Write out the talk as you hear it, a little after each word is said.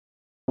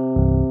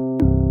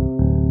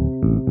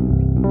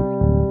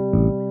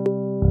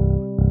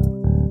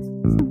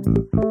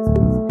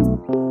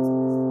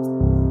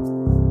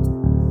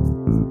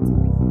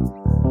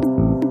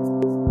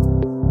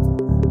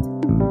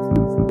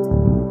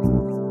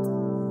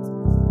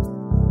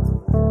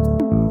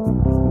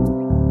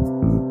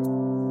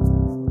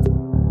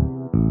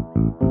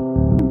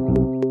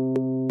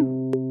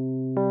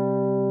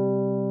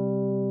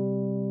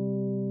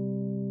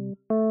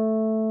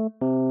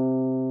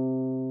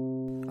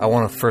I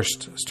want to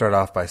first start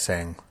off by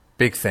saying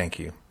big thank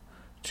you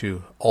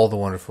to all the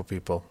wonderful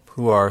people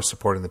who are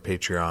supporting the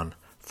Patreon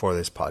for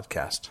this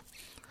podcast.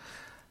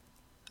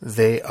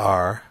 They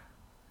are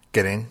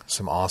getting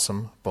some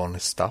awesome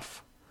bonus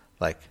stuff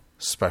like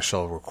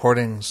special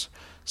recordings,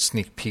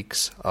 sneak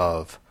peeks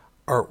of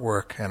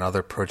artwork and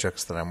other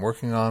projects that I'm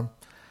working on,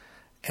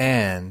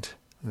 and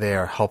they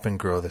are helping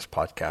grow this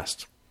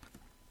podcast.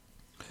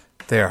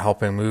 They are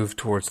helping move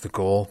towards the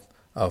goal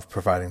of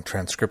providing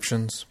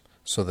transcriptions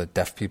so that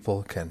deaf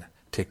people can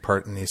take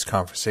part in these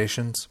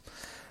conversations.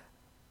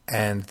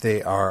 And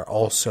they are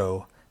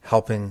also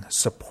helping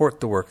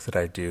support the work that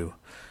I do,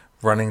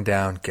 running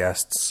down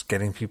guests,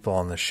 getting people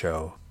on the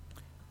show,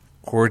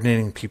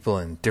 coordinating people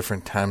in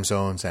different time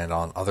zones and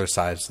on other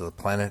sides of the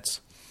planets.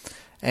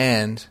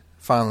 And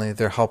finally,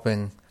 they're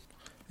helping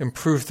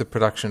improve the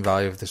production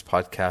value of this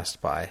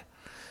podcast by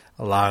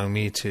allowing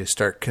me to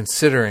start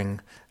considering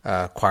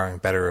acquiring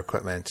better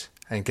equipment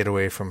and get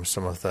away from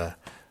some of the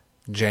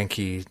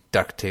janky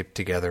duct tape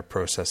together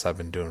process I've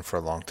been doing for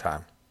a long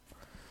time.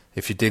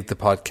 If you dig the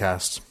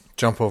podcast,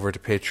 jump over to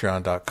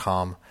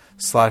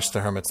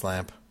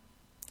patreon.com/thehermitslamp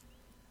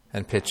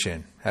and pitch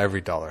in.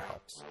 Every dollar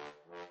helps.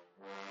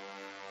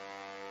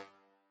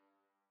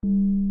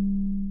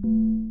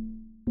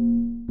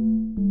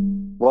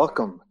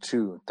 Welcome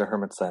to the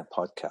Hermit's Lamp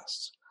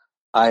podcast.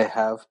 I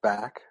have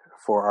back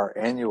for our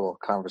annual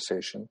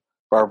conversation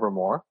Barbara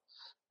Moore.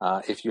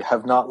 If you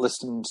have not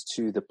listened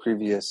to the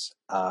previous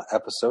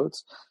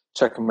episodes,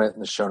 check them out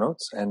in the show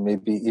notes and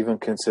maybe even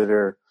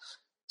consider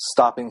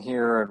stopping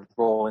here and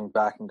rolling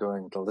back and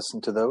going to listen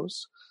to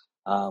those.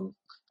 I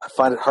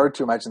find it hard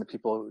to imagine the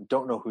people who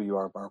don't know who you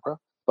are, Barbara,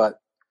 but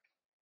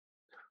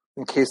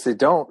in case they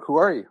don't, who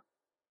are you?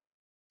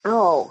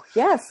 Oh,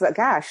 yes.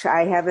 Gosh,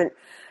 I haven't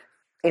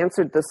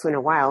answered this in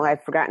a while.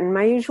 I've forgotten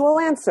my usual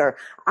answer.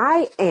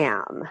 I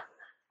am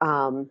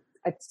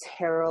a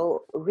tarot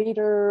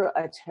reader,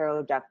 a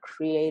tarot deck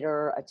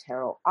creator, a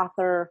tarot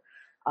author,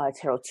 a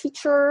tarot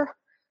teacher,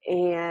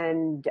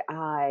 and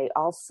I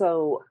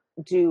also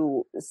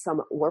do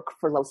some work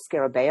for Lo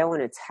Scarabeo,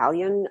 an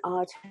Italian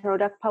tarot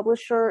deck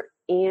publisher,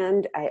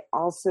 and I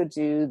also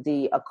do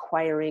the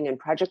acquiring and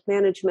project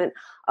management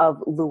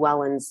of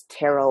Llewellyn's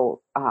tarot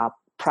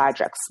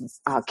projects,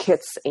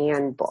 kits,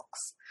 and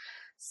books.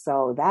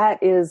 So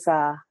that is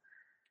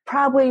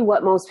probably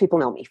what most people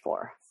know me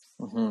for.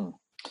 Mm-hmm.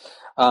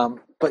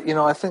 But,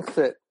 I think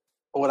that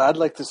what I'd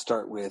like to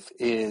start with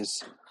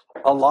is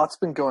a lot's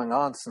been going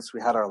on since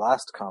we had our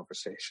last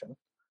conversation.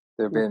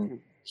 There have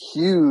been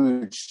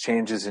huge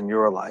changes in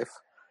your life.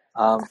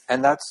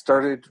 And that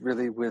started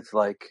really with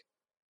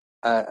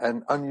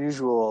an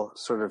unusual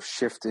sort of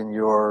shift in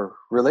your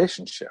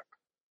relationship.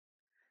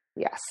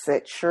 Yes,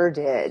 it sure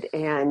did.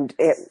 And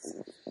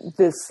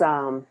this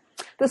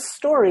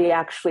story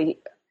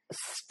actually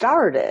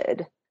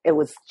started. It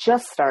was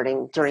just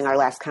starting during our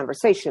last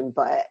conversation,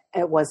 but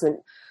it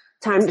wasn't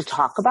time to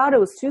talk about. It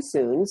was too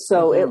soon.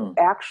 So it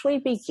actually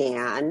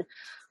began,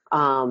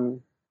 if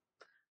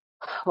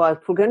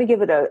we're going to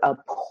give it a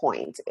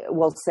point,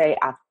 we'll say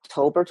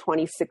October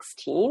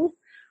 2016.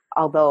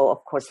 Although,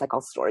 of course, like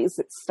all stories,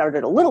 it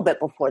started a little bit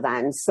before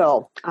then.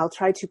 So I'll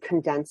try to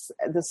condense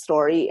the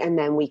story, and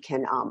then we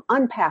can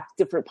unpack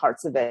different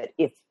parts of it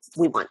if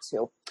we want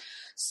to.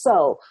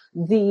 So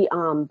the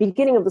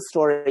beginning of the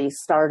story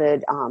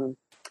started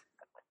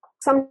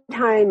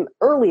sometime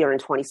earlier in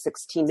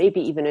 2016, maybe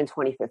even in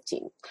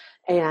 2015.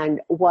 And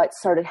what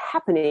started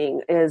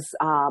happening is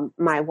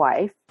my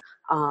wife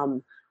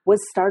was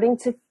starting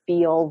to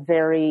feel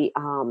very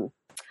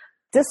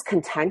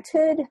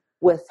discontented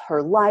with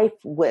her life,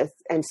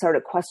 and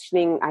started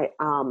questioning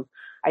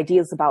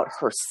ideas about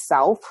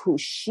herself, who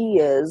she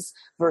is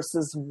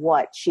versus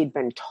what she'd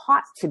been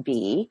taught to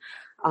be.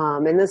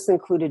 And this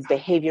included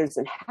behaviors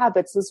and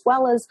habits, as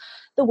well as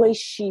the way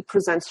she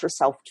presents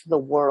herself to the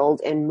world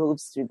and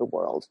moves through the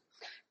world.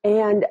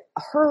 And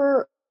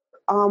her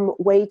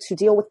way to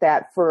deal with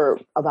that for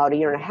about a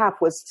year and a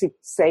half was to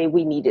say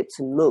we needed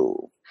to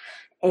move.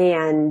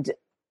 And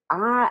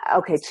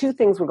two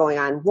things were going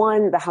on.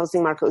 One, the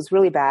housing market was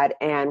really bad,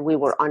 and we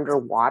were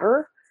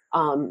underwater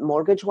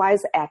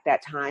mortgage-wise at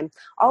that time.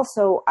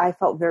 Also, I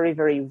felt very,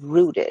 very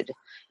rooted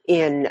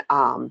in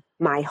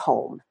my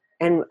home,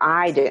 and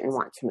I didn't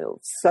want to move.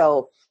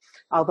 So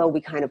although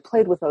we kind of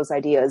played with those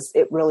ideas,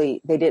 it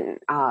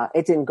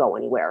didn't go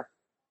anywhere.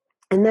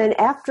 And then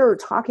after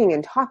talking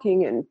and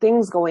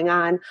things going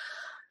on,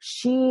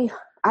 we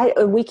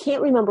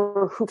can't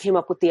remember who came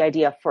up with the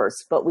idea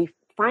first, but we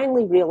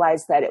finally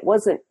realized that it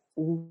wasn't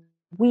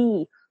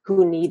we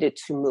who needed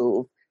to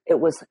move.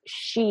 It was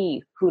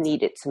she who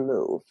needed to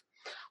move.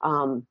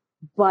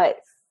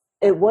 But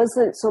it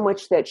wasn't so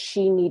much that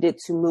she needed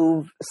to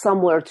move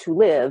somewhere to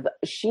live.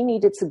 She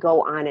needed to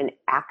go on an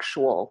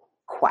actual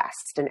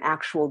quest, an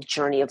actual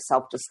journey of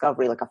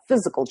self-discovery, like a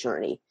physical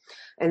journey.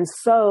 And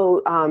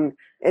so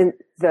in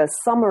the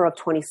summer of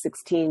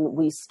 2016,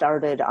 we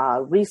started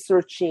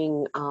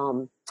researching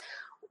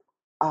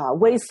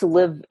ways to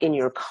live in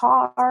your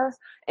car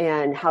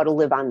and how to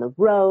live on the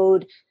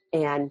road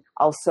and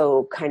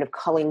also kind of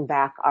culling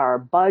back our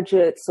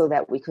budget so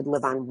that we could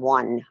live on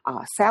one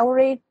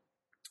salary.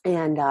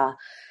 And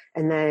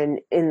then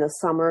in the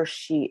summer,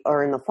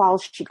 in the fall,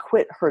 she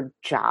quit her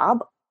job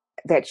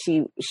that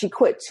she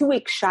quit 2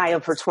 weeks shy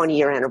of her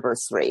 20-year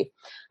anniversary.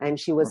 And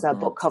she was a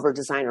book cover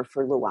designer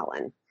for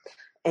Llewellyn.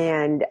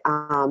 And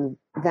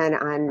then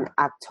on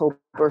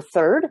October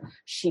 3rd,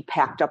 she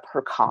packed up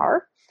her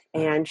car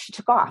and she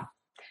took off.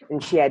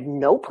 And she had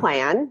no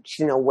plan.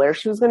 She didn't know where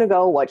she was going to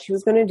go, what she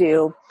was going to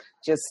do,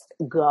 just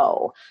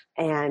go.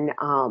 And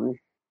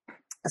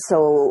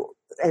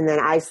and then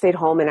I stayed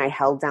home and I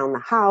held down the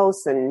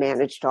house and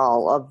managed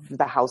all of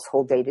the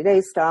household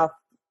day-to-day stuff,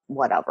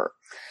 whatever.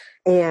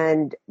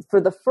 And for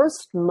the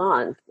first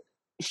month,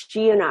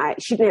 she didn't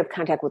have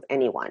contact with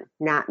anyone,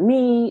 not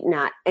me,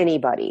 not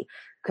anybody,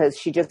 because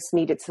she just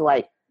needed to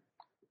like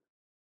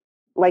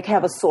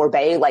have a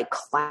sorbet, like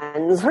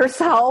cleanse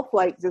herself,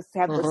 like just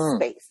have the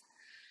space.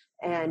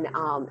 And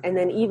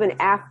then even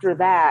after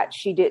that,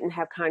 she didn't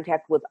have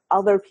contact with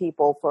other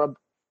people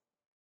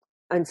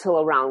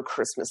until around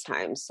Christmas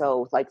time.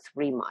 So like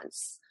 3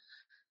 months.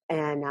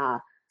 And,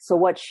 so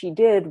what she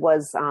did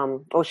was,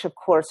 of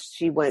course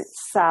she went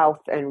south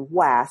and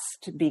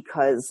west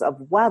because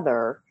of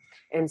weather.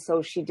 And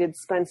so she did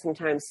spend some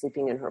time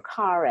sleeping in her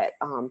car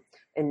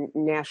in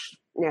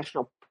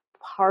national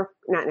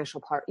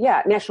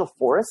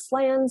forest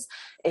lands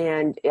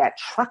and at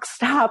truck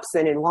stops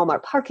and in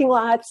Walmart parking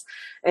lots.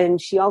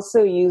 And she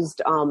also used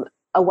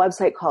a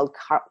website called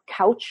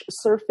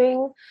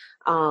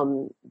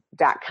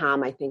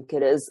couchsurfing.com, I think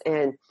it is.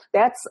 And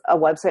that's a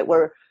website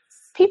where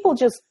people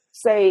just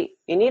say,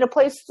 you need a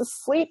place to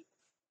sleep?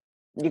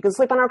 You can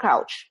sleep on our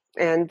couch.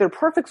 And they're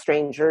perfect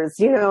strangers,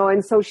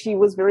 and so she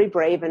was very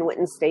brave and went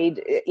and stayed,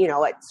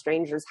 at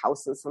strangers'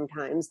 houses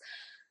sometimes.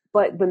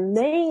 But the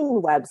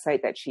main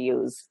website that she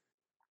used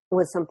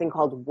was something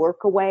called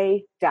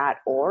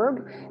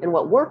workaway.org. And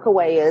what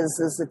Workaway is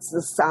it's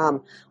this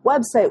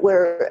website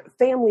where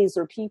families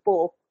or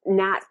people,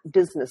 not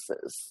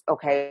businesses,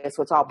 okay,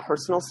 so it's all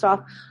personal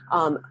stuff,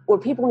 where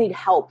people need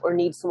help or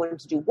need someone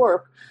to do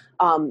work,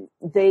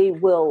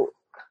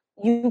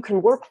 you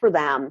can work for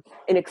them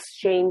in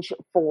exchange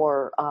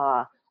for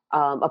a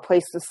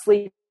place to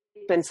sleep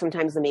and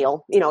sometimes a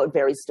meal. It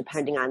varies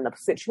depending on the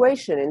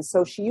situation. And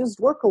so she used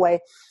Workaway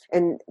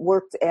and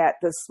worked at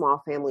the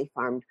small family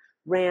farmed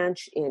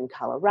ranch in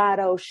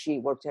Colorado. She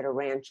worked at a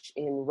ranch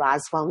in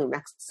Roswell, New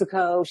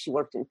Mexico. She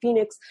worked in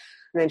Phoenix.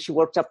 And then she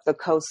worked up the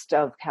coast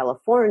of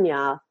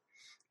California.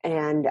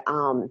 And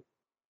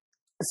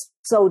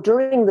so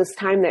during this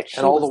time that she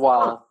and all the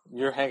while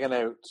you're hanging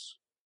out.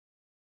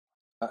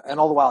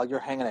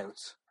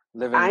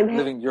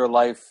 Living your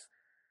life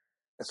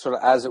sort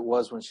of as it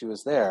was when she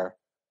was there,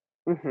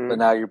 but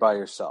now you're by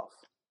yourself.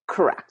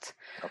 Correct.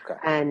 Okay.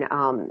 And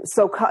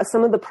so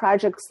some of the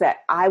projects that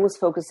I was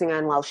focusing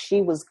on while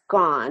she was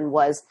gone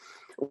was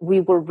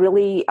we were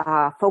really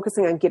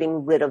focusing on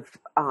getting rid of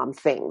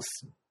things.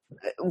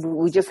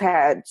 We just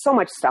had so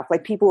much stuff.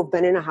 Like people who have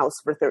been in a house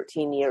for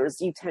 13 years,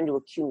 you tend to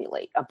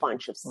accumulate a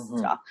bunch of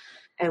stuff.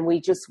 And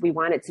we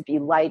want it to be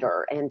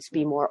lighter and to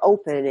be more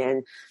open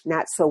and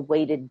not so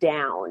weighted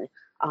down.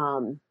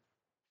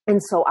 And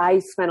so I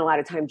spent a lot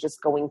of time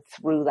just going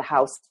through the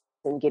house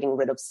and getting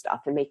rid of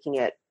stuff and making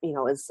it,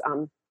 as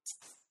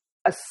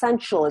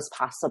essential as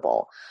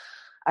possible.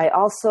 I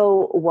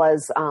also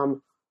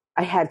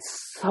I had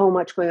so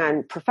much going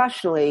on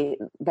professionally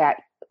that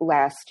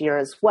last year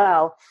as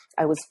well.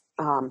 I was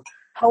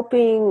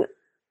helping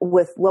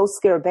with Los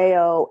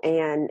Scarabeo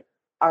and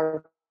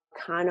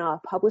Arcana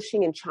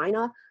Publishing in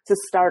China to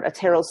start a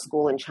tarot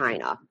school in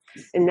China,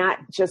 and not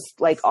just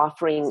like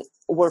offering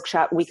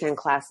workshop weekend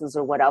classes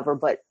or whatever,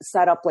 but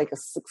set up like a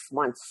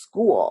 6-month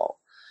school,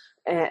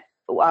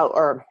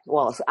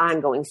 it's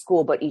ongoing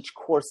school, but each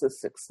course is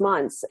 6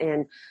 months.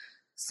 And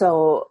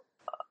so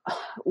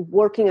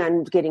working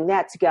on getting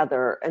that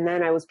together. And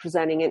then I was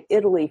presenting in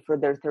Italy for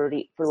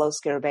Los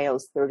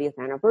Scarabeo's 30th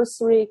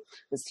anniversary. I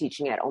was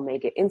teaching at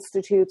Omega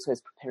Institute, so I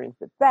was preparing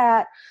for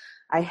that.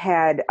 I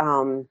had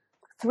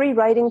 3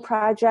 writing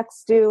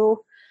projects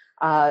due.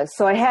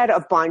 So I had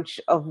a bunch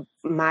of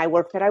my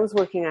work that I was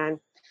working on.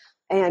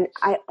 And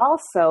I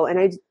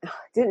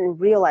didn't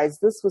realize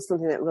this was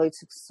something that really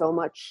took so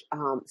much,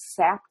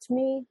 sapped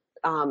me,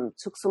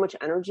 took so much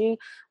energy,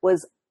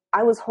 was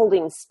I was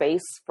holding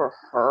space for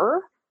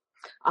her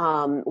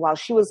while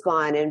she was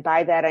gone. And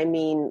by that, I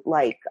mean,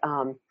 like,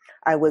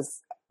 I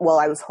was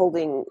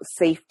holding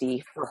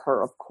safety for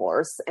her, of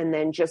course, and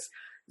then just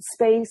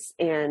space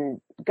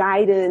and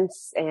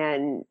guidance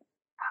and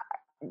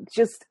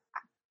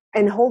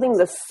holding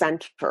the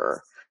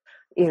center,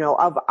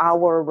 of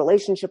our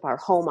relationship, our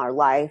home, our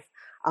life,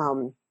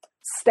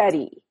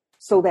 steady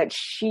so that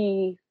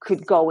she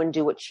could go and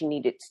do what she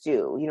needed to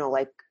do.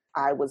 Like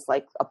I was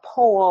like a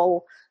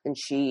pole and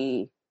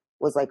she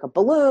was like a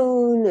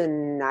balloon,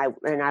 and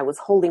I was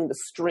holding the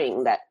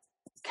string that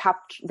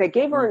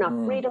gave her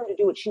enough freedom to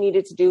do what she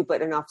needed to do,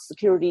 but enough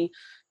security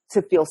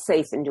to feel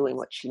safe in doing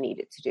what she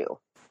needed to do.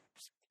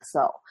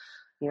 So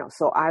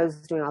So I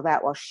was doing all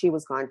that while she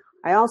was gone.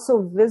 I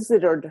also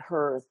visited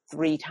her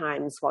 3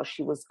 times while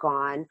she was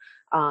gone.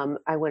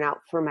 I went out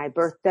for my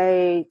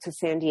birthday to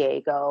San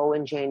Diego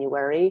in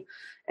January.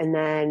 And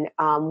then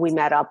we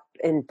met up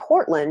in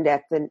Portland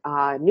at the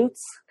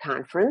Newts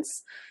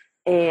conference.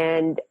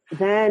 And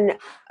then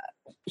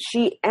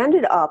she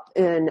ended up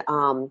in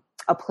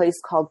a place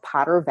called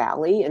Potter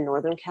Valley in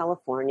Northern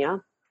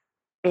California.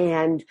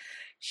 And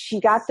she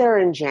got there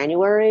in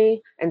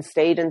January and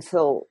stayed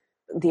until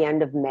the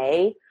end of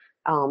May.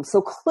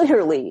 So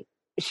clearly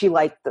she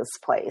liked this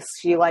place.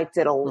 She liked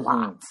it a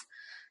lot.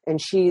 And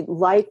she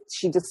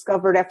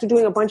discovered after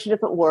doing a bunch of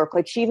different work,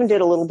 like she even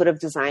did a little bit of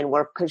design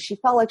work because she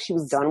felt like she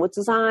was done with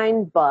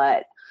design,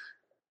 but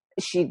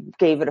she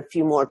gave it a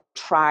few more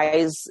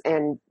tries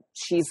and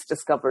she's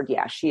discovered,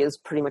 she is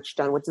pretty much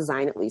done with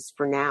design, at least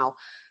for now.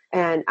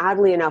 And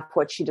oddly enough,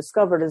 what she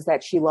discovered is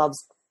that she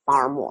loves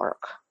farm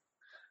work.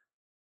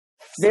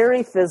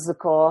 Very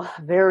physical,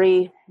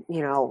 very,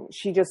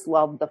 she just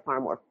loved the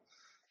farm work.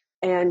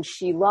 And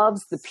she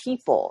loves the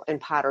people in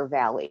Potter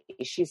Valley.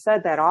 She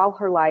said that all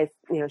her life,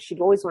 she'd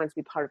always wanted to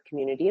be part of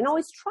community and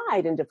always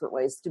tried in different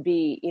ways to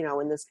be,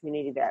 in this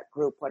community, that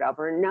group,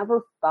 whatever, and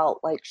never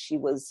felt like she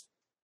was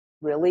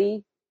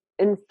really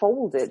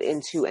enfolded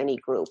into any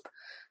group.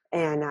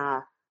 And,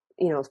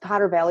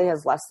 Potter Valley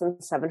has less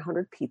than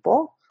 700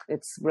 people.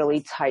 It's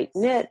really tight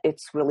knit.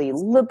 It's really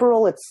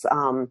liberal. It's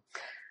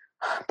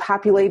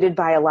populated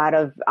by a lot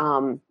of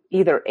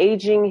either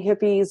aging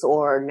hippies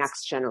or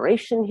next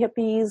generation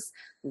hippies.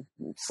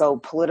 So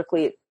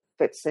politically it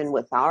fits in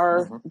with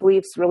our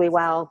beliefs really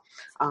well.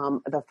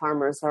 The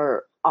farmers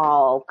are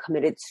all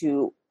committed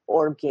to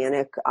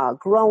organic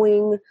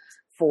growing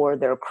for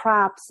their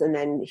crops, and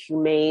then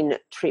humane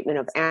treatment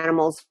of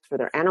animals for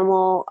their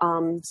animal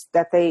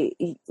that they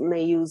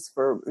may use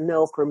for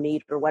milk or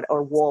meat or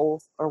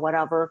wool or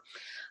whatever.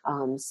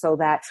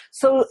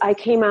 So I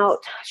came out.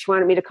 She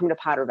wanted me to come to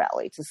Potter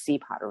Valley to see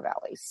Potter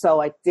Valley.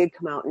 So I did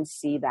come out and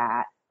see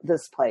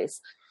this place.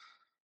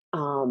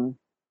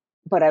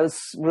 But I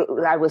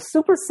was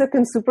super sick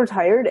and super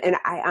tired, and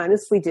I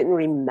honestly didn't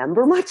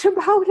remember much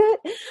about it,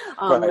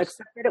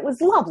 except that it was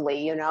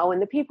lovely, and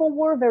the people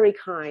were very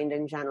kind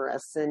and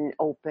generous and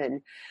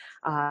open.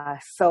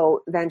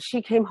 So then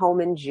she came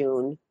home in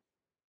June,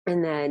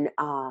 and then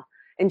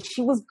and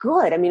she was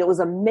good. I mean, it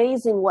was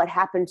amazing what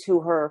happened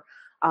to her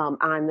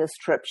on this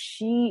trip.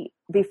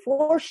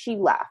 Before she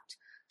left,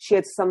 she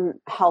had some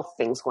health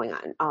things going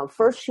on.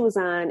 First, she was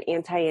on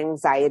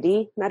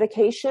anti-anxiety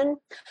medication.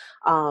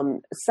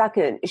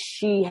 Second,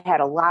 she had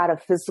a lot of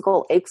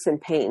physical aches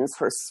and pains.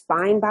 Her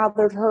spine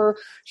bothered her.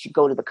 She'd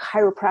go to the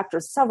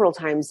chiropractor several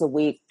times a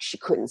week. She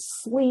couldn't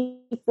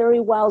sleep very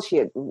well. She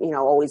had,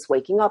 always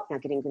waking up,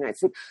 not getting good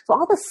night's sleep. So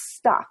all this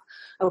stuff.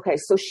 Okay,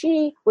 so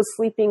she was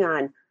sleeping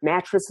on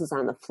mattresses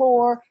on the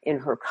floor, in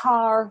her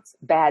car,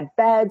 bad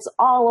beds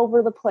all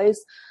over the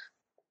place.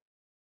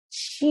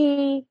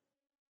 She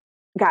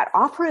got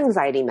off her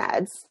anxiety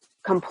meds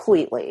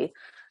completely.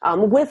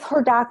 With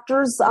her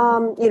doctors,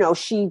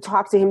 she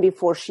talked to him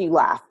before she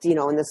left,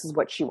 and this is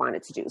what she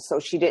wanted to do. So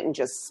she didn't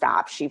just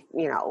stop. She,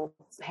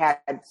 had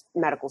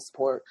medical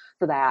support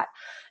for that.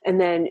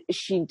 And then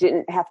she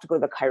didn't have to go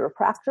to the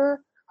chiropractor.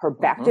 Her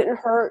back didn't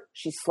hurt.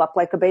 She slept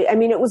like a baby. I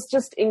mean, it was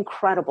just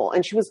incredible.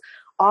 And she was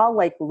all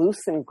like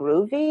loose and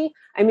groovy.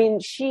 I mean,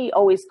 she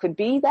always could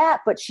be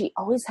that, but she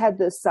always had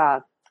this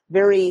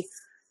very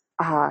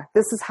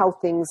this is how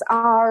things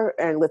are,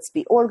 and let's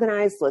be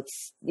organized.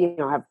 Let's,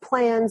 have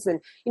plans and,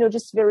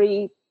 just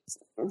very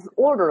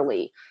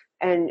orderly.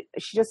 And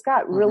she just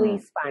got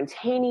really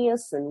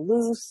spontaneous and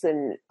loose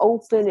and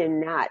open and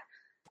not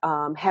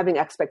having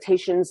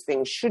expectations.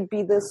 Things should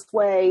be this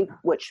way,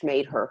 which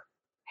made her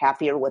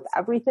happier with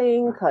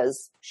everything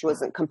because she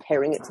wasn't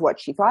comparing it to what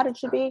she thought it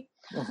should be.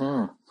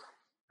 And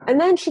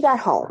then she got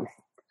home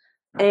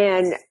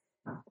and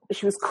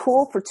she was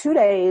cool for 2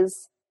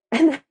 days.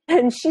 And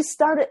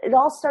it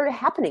all started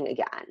happening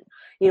again.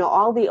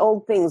 All the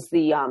old things,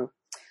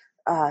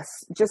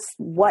 just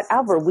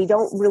whatever. We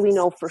don't really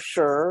know for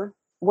sure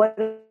what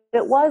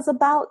it was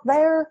about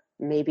there.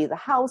 Maybe the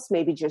house,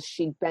 maybe just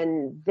she'd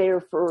been there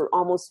for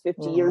almost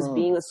 50 years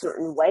being a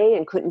certain way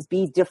and couldn't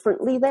be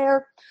differently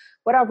there.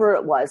 Whatever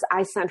it was,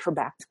 I sent her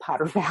back to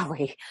Potter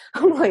Valley.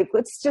 I'm like,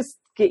 let's just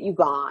get you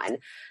gone.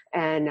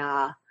 And,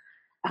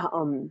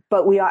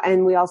 but we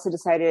also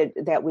decided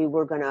that we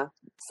were going to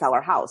sell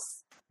our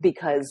house,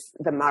 because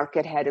the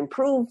market had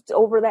improved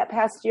over that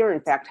past year.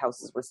 In fact,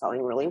 houses were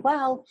selling really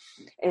well,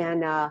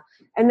 and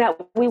that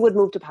we would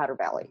move to Potter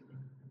Valley.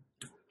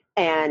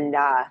 And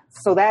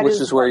so that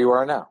which is where you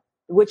are now.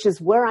 Which is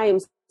where I am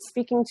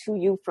speaking to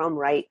you from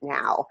right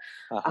now.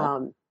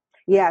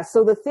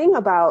 So the thing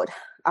about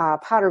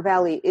Potter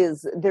Valley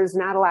is there's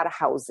not a lot of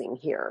housing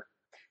here.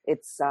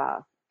 It's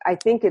I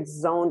think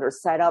it's zoned or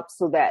set up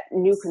so that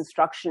new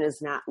construction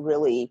is not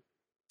really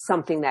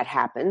something that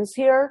happens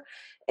here.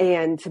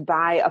 And to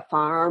buy a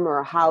farm or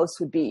a house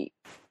would be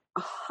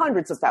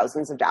hundreds of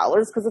thousands of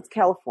dollars because it's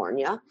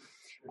California.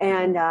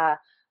 And,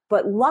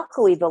 but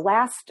luckily the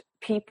last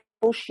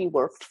people she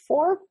worked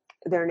for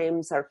their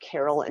names are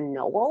Carol and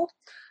Noel.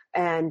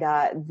 And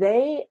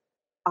they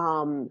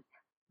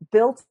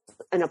built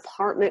an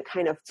apartment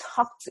kind of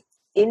tucked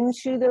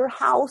into their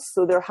house.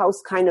 So their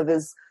house kind of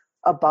is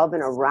above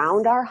and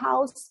around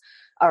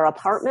our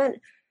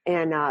apartment.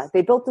 And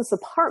they built this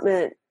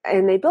apartment,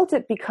 and they built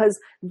it because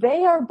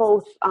they are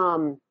both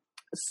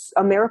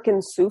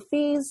American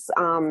Sufis.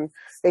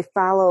 They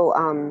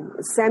follow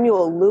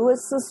Samuel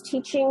Lewis's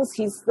teachings.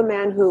 He's the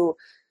man who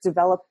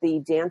developed the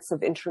Dance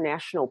of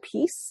International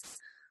Peace.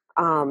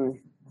 I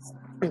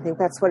think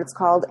that's what it's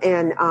called.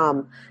 And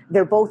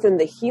they're both in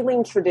the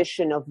healing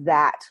tradition of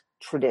that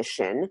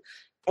tradition.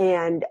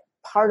 And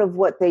part of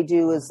what they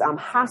do is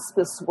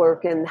hospice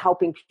work and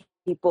helping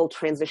people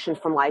transition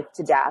from life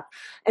to death.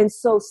 And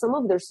so some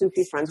of their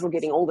Sufi friends were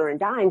getting older and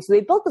dying. So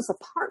they built this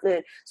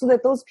apartment so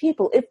that those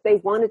people, if they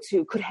wanted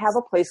to, could have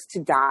a place to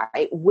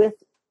die with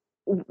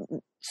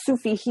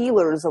Sufi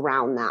healers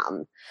around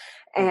them.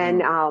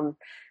 And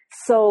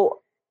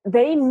so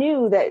they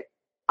knew that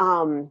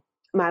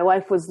my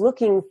wife was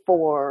looking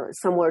for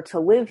somewhere to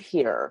live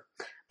here,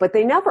 but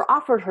they never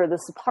offered her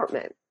this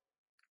apartment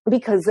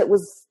because it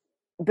was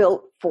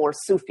built for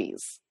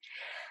Sufis.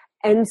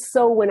 And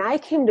so when I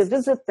came to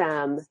visit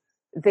them,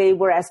 they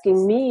were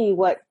asking me,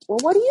 what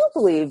do you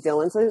believe,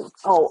 Dylan?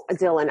 So,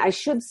 Dylan, I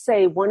should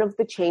say one of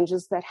the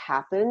changes that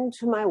happened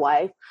to my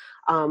wife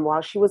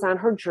while she was on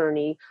her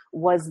journey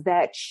was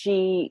that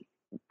she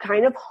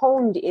kind of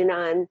honed in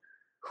on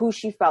who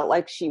she felt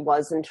like she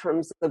was in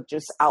terms of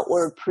just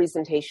outward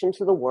presentation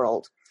to the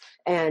world.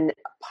 And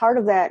part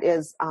of that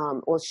is,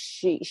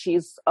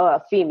 she's a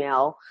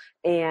female,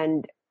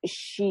 and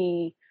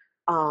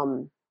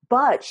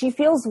but she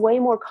feels way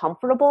more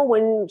comfortable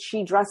when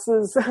she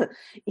dresses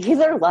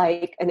either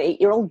like an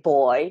 8-year-old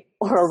boy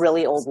or a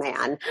really old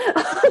man.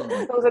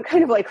 Those are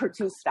kind of like her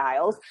two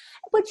styles.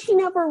 But she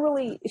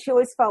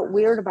always felt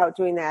weird about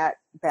doing that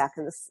back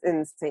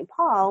in St.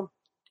 Paul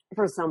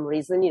for some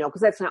reason,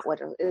 because that's not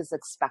what is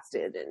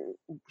expected, and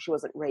she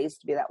wasn't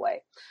raised to be that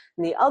way.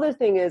 And the other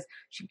thing is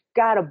she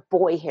got a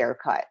boy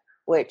haircut,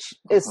 which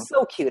is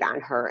so cute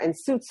on her and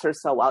suits her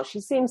so well. She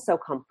seems so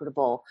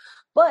comfortable.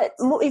 But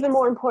even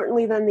more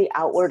importantly than the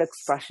outward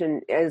expression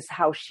is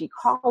how she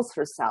calls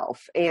herself.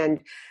 And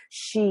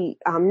she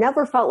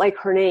never felt like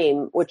her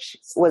name, which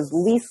was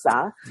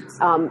Lisa,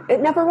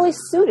 it never really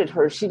suited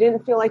her. She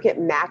didn't feel like it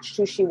matched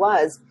who she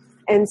was.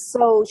 And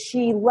so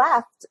she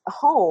left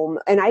home,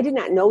 and I did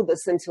not know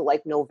this until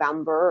like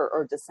November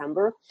or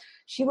December.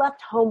 She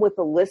left home with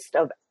a list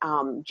of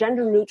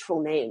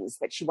gender-neutral names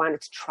that she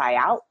wanted to try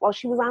out while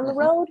she was on the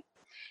road.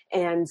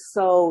 And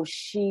so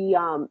she,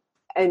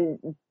 and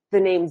the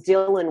name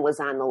Dylan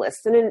was on the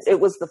list, and it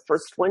was the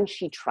first one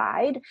she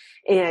tried,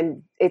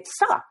 and it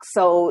stuck.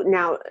 So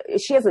now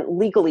she hasn't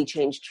legally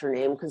changed her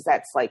name because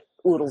that's like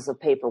oodles of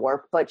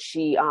paperwork, but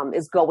she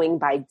is going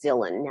by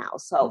Dylan now.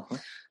 So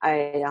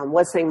I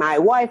was saying my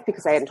wife,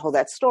 because I hadn't told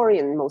that story,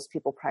 and most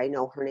people probably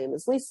know her name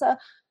is Lisa.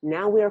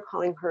 Now we are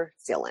calling her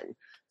Dylan.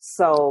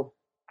 So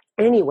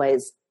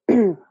anyways,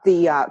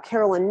 the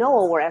Carol and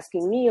Noel were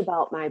asking me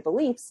about my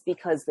beliefs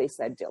because they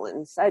said,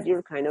 Dylan said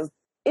you're kind of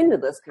into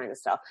this kind of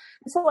stuff.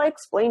 And so I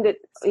explained it,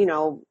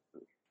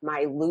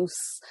 my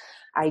loose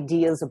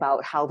ideas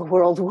about how the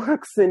world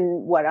works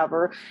and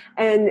whatever.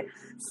 And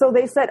so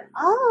they said,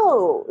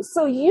 oh,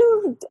 so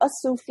you're a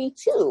Sufi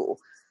too.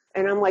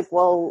 And I'm like,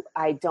 well,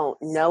 I don't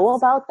know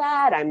about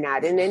that. I'm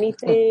not in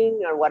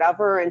anything or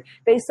whatever. And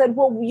they said,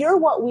 well, you're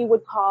what we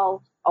would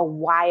call a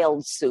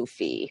wild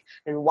Sufi.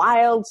 And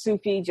wild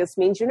Sufi just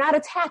means you're not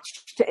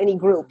attached to any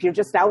group. You're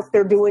just out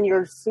there doing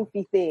your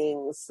Sufi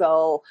things.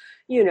 So,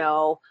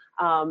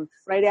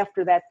 right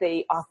after that,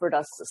 they offered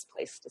us this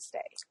place to stay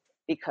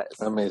because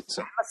Amazing.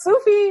 I'm a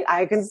Sufi.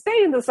 I can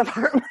stay in this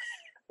apartment.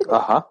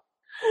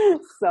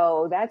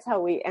 So that's how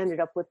we ended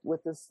up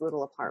with this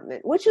little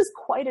apartment, which is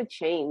quite a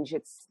change.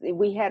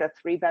 We had a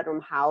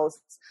 3-bedroom house,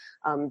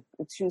 2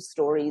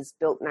 stories,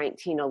 built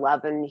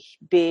 1911,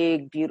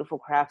 big, beautiful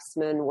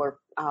craftsman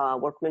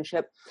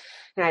workmanship.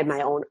 And I had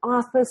my own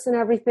office and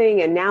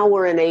everything. And now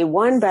we're in a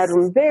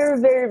 1-bedroom, very,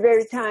 very,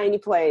 very tiny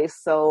place.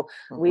 So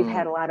we've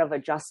had a lot of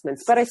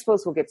adjustments, but I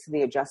suppose we'll get to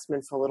the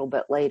adjustments a little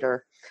bit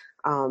later.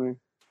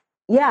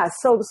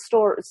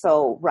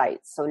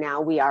 So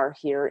now we are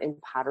here in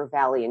Potter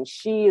Valley, and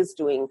she is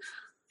doing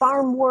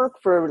farm work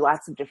for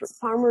lots of different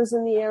farmers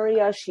in the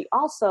area. She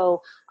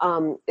also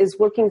is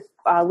working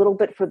a little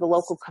bit for the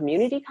local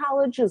community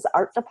college's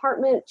art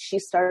department. She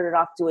started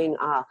off doing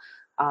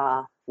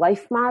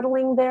life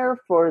modeling there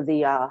for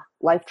the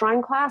life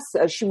drawing class.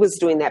 She was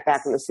doing that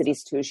back in the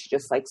cities too. She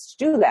just likes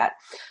to do that.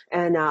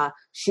 And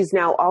she's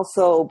now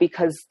also,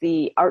 because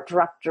the art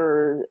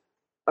director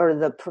or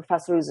the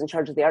professor who's in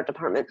charge of the art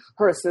department,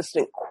 her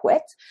assistant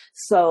quit.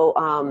 So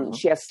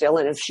she asked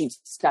Dylan if she'd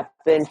step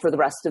in for the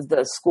rest of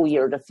the school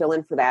year to fill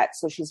in for that.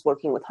 So she's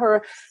working with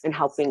her and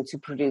helping to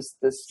produce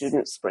the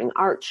student spring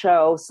art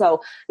show. So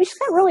she's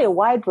got really a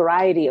wide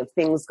variety of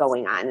things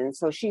going on. And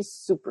so she's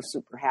super,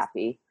 super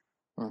happy.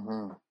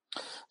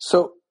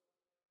 So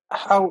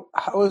how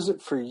is it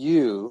for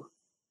you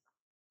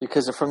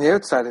Because from the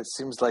outside, it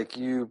seems like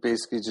you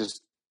basically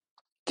just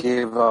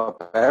gave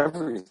up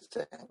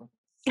everything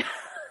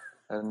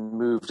and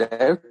moved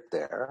out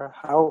there.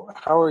 How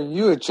are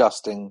you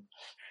adjusting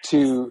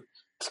to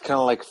kind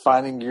of like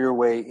finding your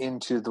way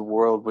into the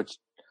world which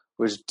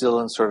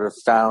Dylan sort of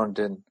found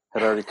and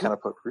had already kind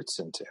of put roots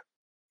into?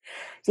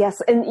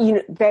 Yes,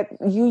 and that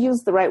you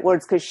used the right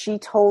words, because she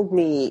told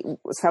me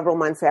several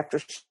months after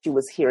she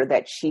was here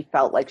that she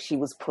felt like she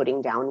was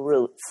putting down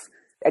roots,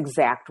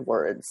 exact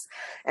words.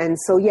 And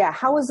so, yeah,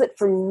 how is it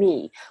for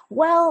me?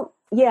 Well,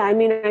 yeah, I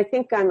mean, I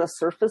think on the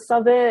surface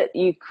of it,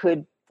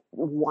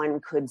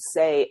 one could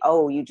say,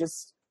 oh, you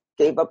just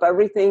gave up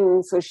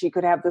everything so she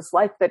could have this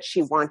life that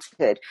she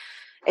wanted.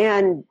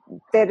 And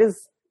that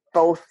is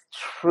both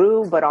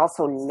true, but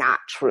also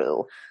not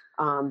true.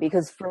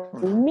 Because for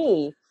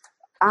me,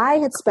 I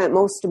had spent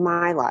most of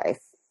my life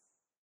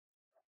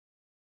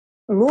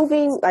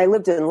moving. I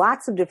lived in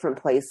lots of different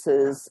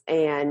places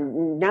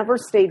and never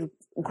stayed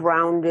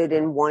grounded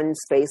in one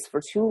space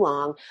for too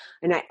long.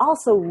 And I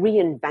also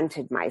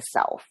reinvented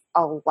myself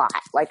a lot.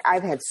 Like,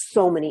 I've had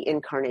so many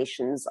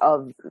incarnations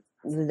of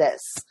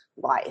this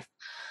life,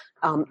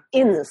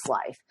 in this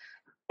life.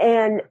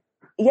 And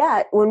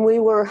yet, when we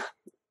were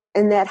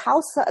in that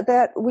house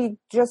that we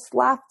just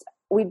left,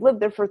 we'd lived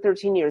there for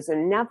 13 years,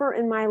 and never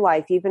in my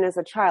life, even as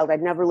a child,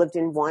 I'd never lived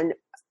in one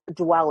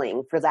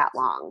dwelling for that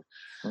long.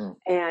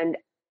 And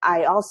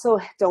I also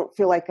don't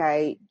feel like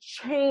I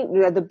changed.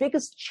 The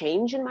biggest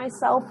change in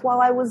myself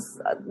while I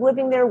was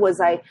living there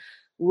was I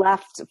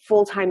left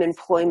full-time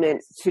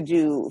employment to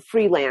do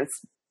freelance,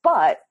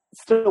 but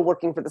still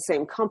working for the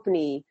same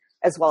company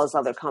as well as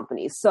other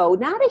companies. So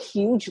not a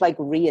huge like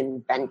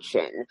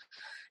reinvention.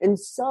 And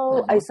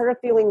so I started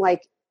feeling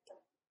like,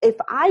 if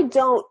I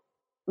don't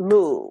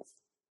move,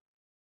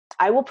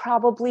 I will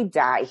probably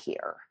die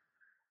here.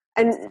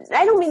 And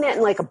I don't mean that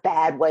in like a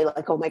bad way,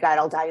 like, oh my God,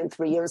 I'll die in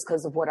 3 years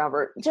because of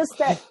whatever. Just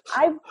that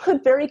I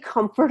could very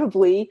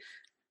comfortably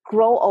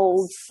grow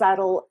old,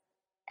 settle,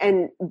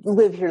 and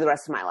live here the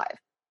rest of my life.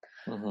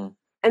 Mm-hmm.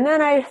 And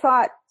then I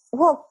thought,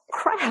 well,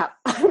 crap,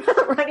 I'm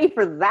not ready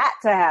for that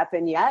to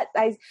happen yet.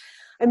 I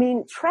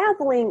mean,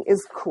 traveling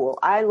is cool.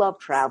 I love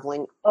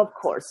traveling, of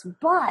course,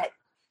 but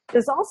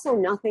there's also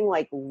nothing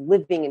like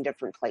living in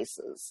different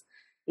places,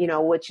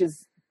 which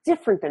is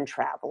different than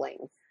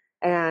traveling,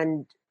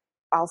 and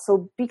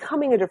also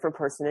becoming a different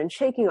person and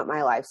shaking up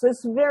my life. So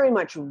it's very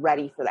much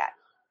ready for that.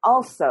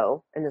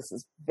 Also, and this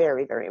is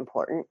very, very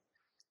important,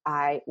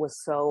 I was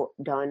so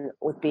done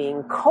with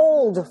being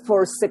cold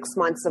for 6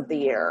 months of the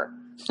year.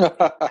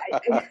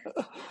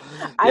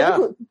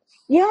 I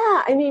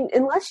mean,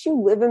 unless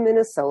you live in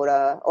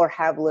Minnesota or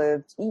have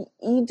lived,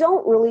 you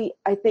don't really,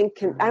 I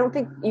don't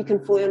think you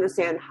can fully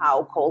understand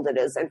how cold it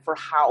is and for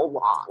how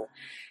long.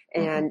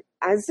 And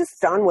I was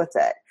just done with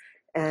it.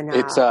 And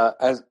it's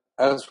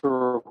as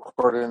we're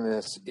recording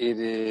this, it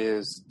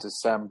is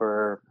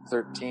December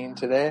 13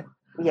 today.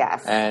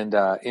 Yes. And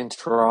in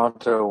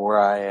Toronto, where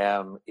I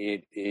am,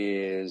 it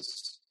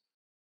is,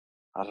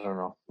 I don't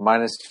know,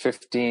 minus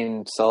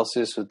 15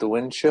 Celsius with the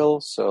wind chill.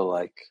 So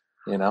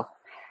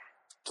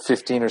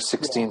 15 or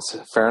 16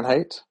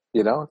 Fahrenheit,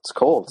 it's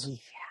cold. Yeah.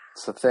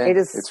 It's a thing.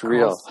 It's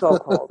real. So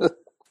cold.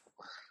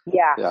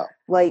 Yeah.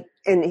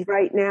 And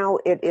right now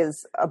it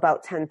is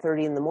about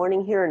 10:30 in the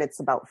morning here, and it's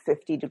about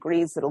 50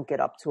 degrees. It'll get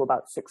up to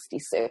about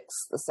 66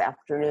 this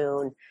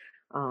afternoon.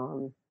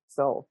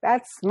 So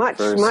that's much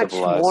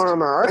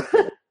warmer.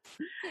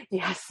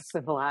 Yes,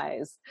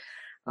 civilized.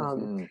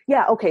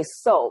 Yeah. Okay.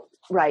 So,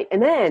 right.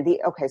 And then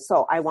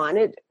so I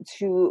wanted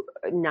to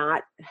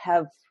not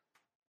have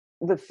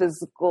the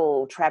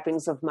physical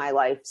trappings of my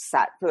life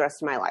set for the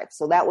rest of my life.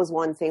 So that was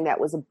one thing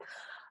that was a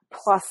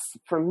plus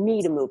for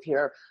me to move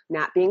here.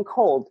 Not being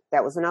cold,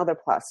 that was another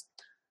plus.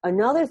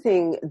 Another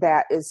thing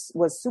that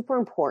was super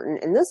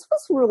important, and this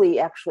was really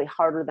actually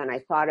harder than I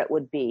thought it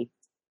would be,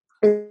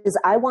 is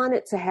I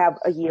wanted to have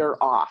a year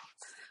off.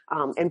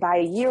 And by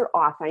a year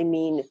off, I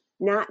mean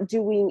not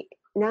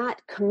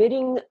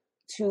committing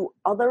to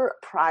other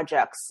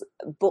projects,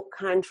 book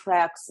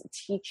contracts,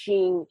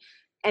 teaching,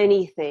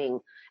 anything,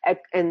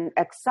 and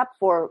except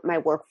for my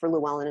work for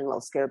Llewellyn and Low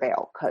Scare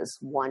Vale, because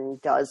one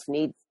does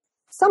need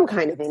some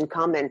kind of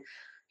income. And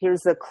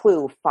here's a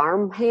clue: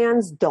 farm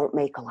hands don't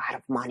make a lot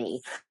of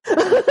money.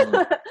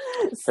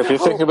 If you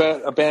think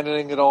about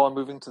abandoning it all and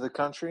moving to the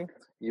country,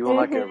 you will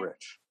not get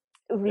rich.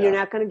 You're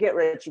not going to get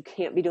rich. You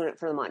can't be doing it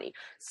for the money.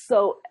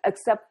 So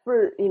except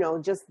for,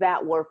 just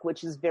that work,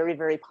 which is very,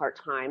 very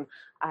part-time,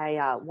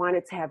 I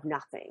wanted to have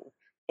nothing.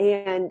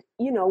 And,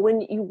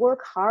 when you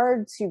work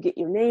hard to get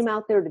your name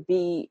out there, to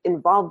be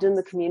involved in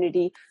the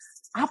community,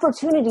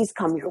 opportunities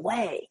come your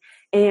way.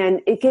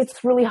 And it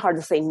gets really hard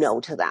to say no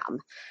to them.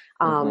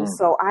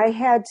 So I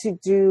had to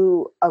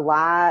do a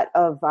lot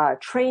of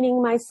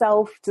training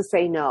myself to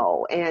say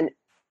no. And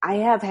I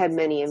have had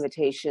many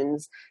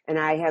invitations, and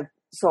I have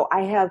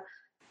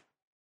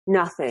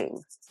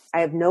nothing. I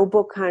have no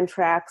book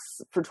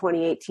contracts for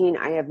 2018.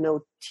 I have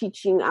no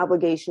teaching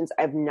obligations.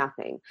 I have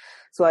nothing.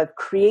 So I've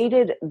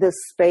created this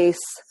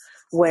space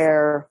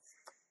where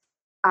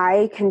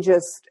I can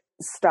just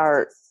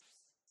start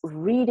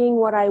reading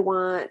what I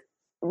want,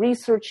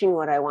 researching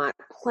what I want,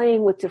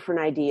 playing with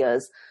different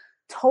ideas,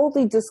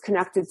 totally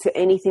disconnected to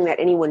anything that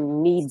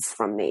anyone needs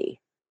from me.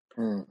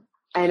 And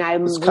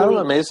it's kind of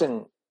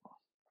amazing.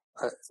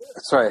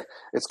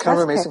 It's kind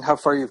of amazing how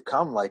far you've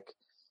come. Like,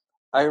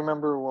 I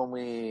remember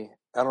when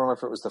I don't know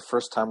if it was the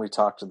first time we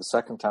talked or the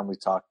second time we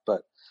talked,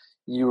 but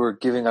you were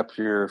giving up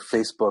your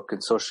Facebook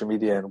and social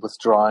media and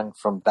withdrawing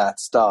from that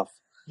stuff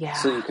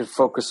so you could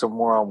focus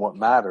more on what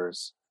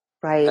matters.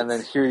 Right. And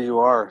then here you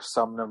are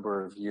some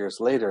number of years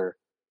later,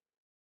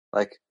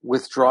 like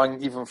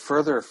withdrawing even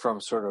further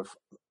from sort of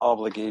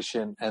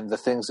obligation and the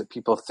things that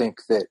people think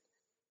that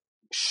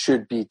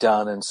should be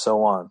done and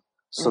so on,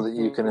 so that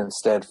you can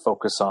instead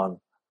focus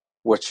on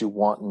what you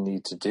want and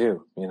need to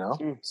do, you know?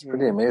 It's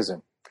pretty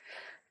amazing.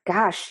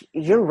 Gosh,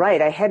 you're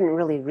right. I hadn't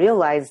really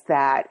realized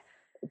that,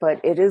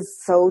 but it is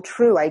so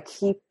true. I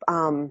keep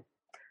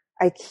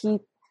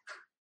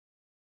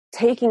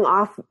taking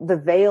off the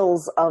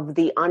veils of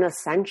the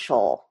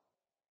unessential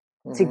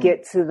to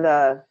get to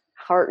the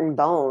heart and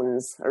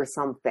bones or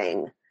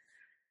something.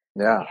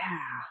 Yeah.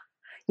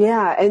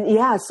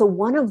 And so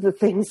one of the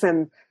things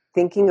I'm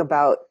thinking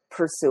about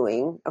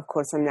pursuing, of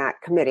course I'm not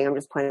committing, I'm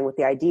just playing with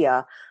the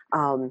idea,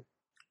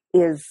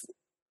 is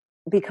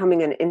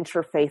becoming an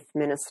interfaith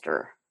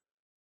minister.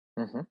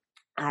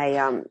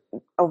 I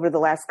over the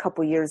last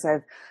couple years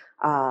I've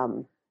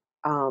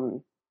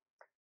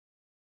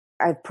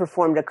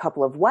performed a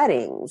couple of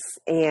weddings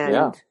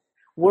and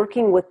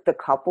working with the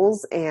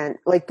couples, and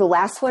like the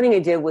last wedding I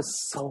did was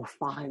so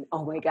fun.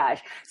 Oh my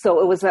gosh. So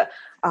it was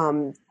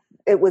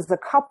a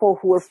couple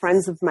who were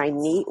friends of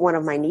one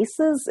of my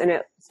nieces,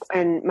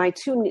 and my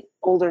two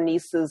older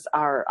nieces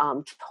are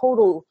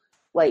total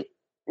like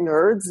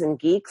nerds and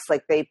geeks.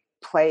 Like they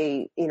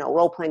play,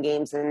 role-playing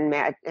games and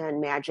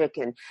magic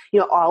and,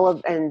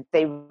 and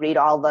they read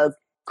all the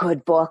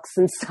good books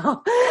and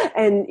stuff.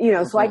 And,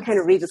 so I kind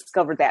of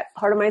rediscovered that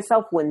part of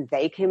myself when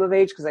they came of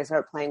age, because I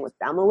started playing with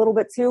them a little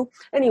bit too.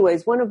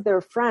 Anyways, one of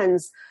their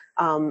friends,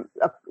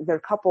 their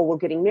couple were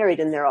getting married,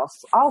 and they're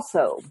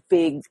also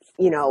big,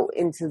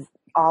 into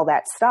all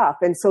that stuff.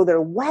 And so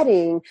their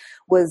wedding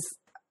was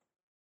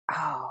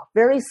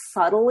very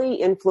subtly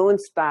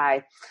influenced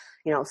by,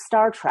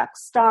 Star Trek,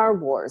 Star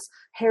Wars,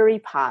 Harry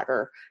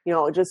Potter,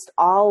 just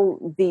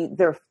all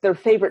their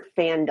favorite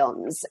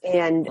fandoms.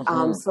 And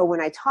so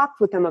when I talked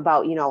with them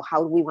about,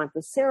 how we want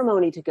the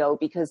ceremony to go,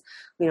 because,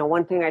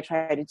 one thing I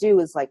try to do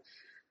is like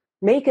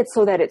make it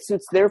so that it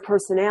suits their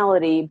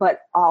personality, but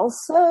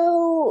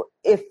also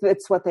if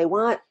it's what they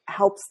want,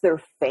 helps their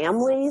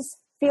families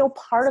feel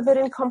part of it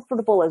and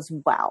comfortable as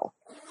well.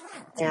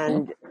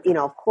 And,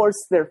 of course,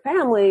 their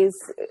families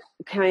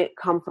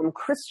come from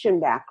Christian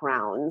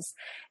backgrounds,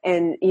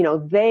 and,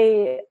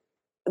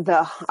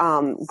 the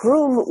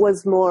groom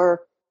was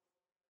more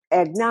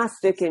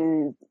agnostic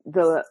and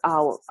the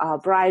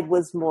bride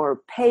was more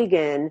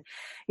pagan,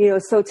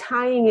 so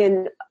tying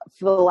in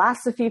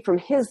philosophy from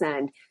his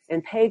end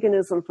and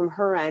paganism from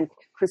her end,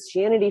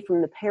 Christianity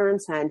from the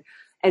parents' end,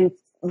 and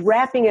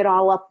wrapping it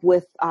all up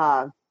with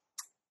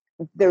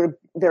their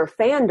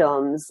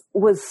fandoms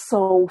was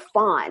so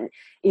fun.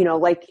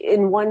 Like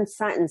in one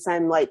sentence,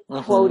 I'm like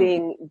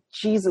quoting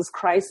Jesus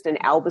Christ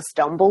and Albus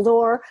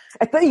Dumbledore,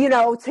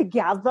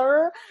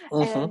 together.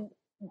 And,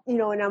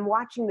 and I'm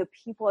watching the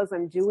people as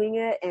I'm doing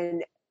it,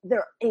 and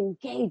they're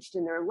engaged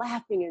and they're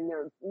laughing and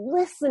they're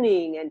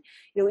listening. And,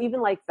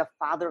 even like the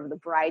father of the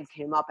bride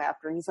came up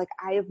after, and he's like,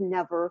 I have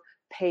never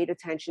paid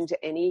attention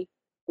to any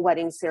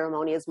wedding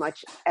ceremony as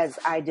much as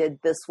I did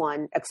this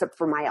one, except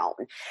for my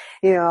own,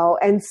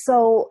 and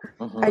so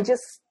I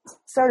just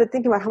started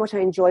thinking about how much I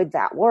enjoyed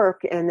that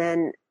work. And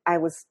then I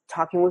was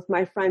talking with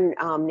my friend,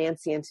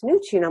 Nancy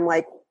Antonucci, and I'm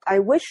like, I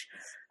wish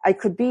I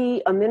could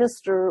be a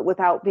minister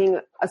without being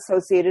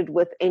associated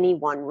with any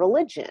one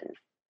religion.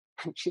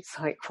 And she's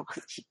like, well,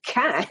 you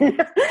can.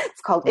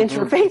 It's called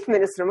interfaith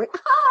minister. I'm like,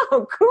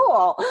 oh,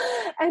 cool.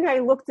 And I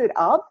looked it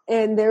up,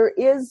 and there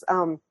is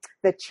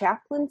the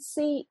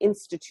Chaplaincy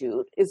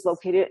Institute is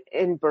located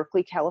in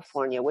Berkeley,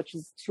 California, which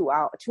is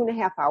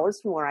 2.5 hours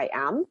from where I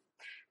am.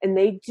 And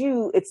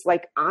it's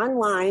like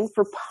online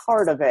for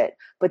part of it,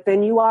 but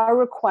then you are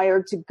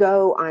required to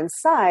go on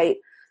site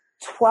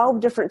 12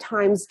 different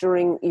times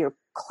during your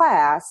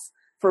class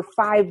for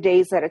 5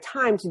 days at a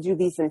time to do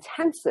these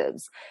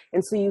intensives.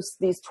 And so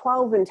these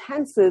 12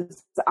 intensives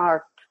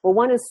are, well,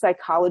 one is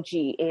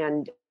psychology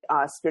and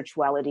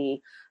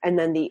spirituality. And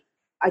then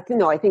I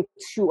think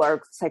 2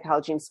 are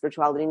psychology and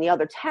spirituality, and the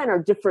other 10 are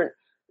different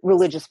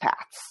religious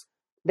paths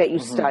that you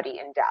study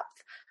in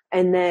depth.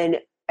 And then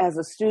as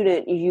a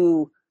student,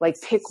 you like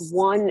pick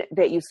one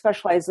that you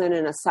specialize in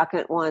and a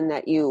second one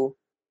that you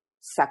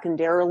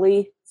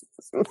secondarily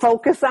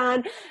focus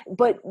on,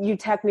 but you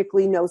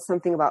technically know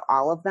something about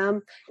all of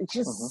them. It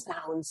just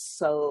sounds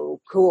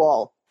so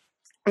cool.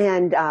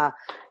 And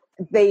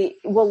they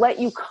will let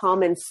you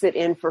come and sit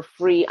in for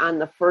free on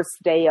the first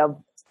day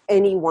of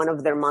any one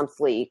of their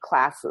monthly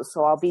classes.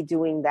 So I'll be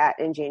doing that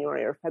in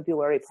January or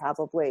February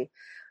probably.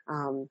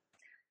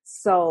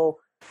 So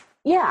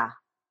yeah,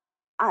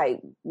 I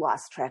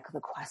lost track of the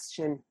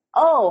question.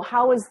 Oh,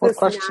 how is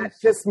this not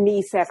just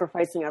me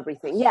sacrificing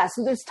everything? Yeah,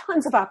 so there's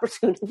tons of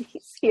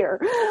opportunities here.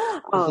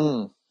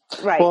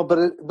 Right. Well, but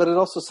it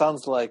also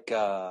sounds like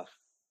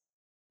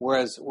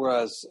whereas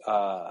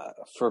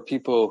for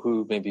people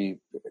who maybe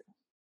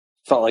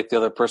felt like the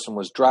other person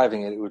was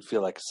driving it, it would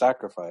feel like a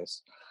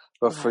sacrifice.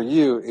 But for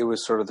you, it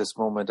was sort of this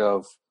moment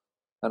of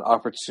an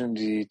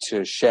opportunity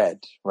to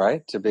shed,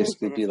 right? To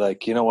basically be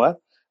like, you know what?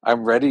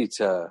 I'm ready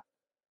to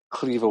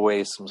cleave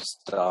away some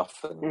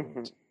stuff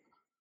and,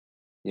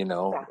 you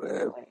know,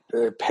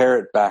 pare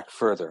it back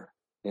further,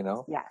 you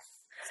know?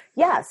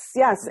 Yes.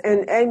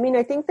 And I mean,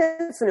 I think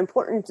that's an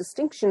important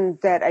distinction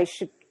that I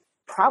should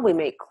probably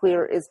make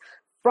clear is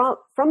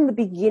from the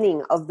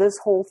beginning of this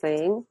whole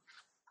thing,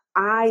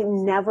 I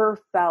never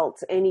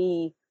felt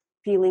any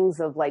feelings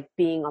of like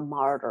being a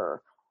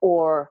martyr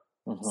or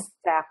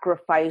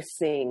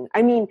sacrificing.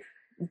 I mean,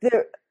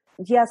 there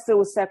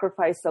was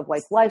sacrifice of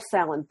like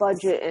lifestyle and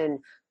budget and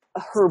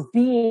her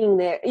being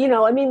there, you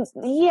know, I mean,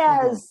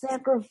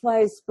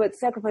 sacrifice, but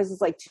sacrifice is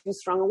like too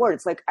strong a word.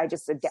 It's like, I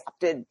just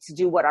adapted to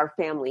do what our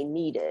family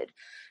needed.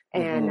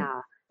 And,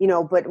 you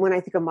know, but when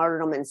I think of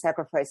martyrdom and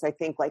sacrifice, I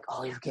think like,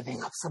 oh, you're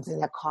giving up something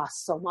that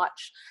costs so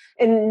much.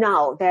 And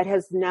no, that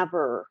has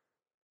never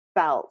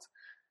felt,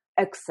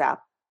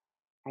 except,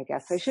 I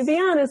guess I should be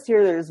honest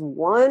here, there's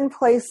one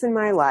place in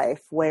my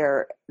life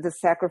where the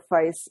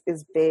sacrifice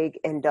is big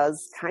and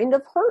does kind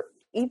of hurt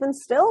even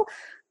still.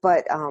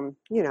 But,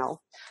 you know,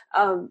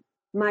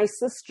 my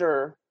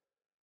sister,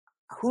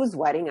 whose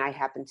wedding I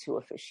happen to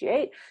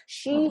officiate,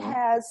 she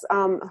has,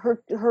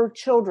 her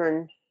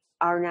children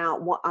are now,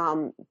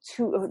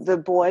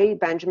 the boy,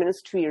 Benjamin,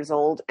 is 2 years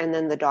old. And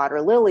then the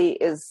daughter, Lily,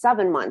 is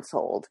 7 months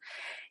old.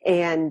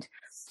 And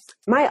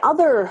my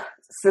other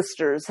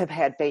sisters have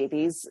had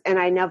babies and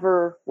I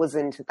never was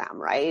into them,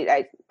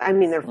 right? I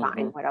mean, they're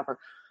fine, whatever.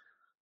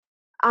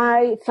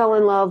 I fell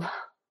in love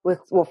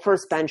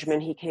first Benjamin,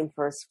 he came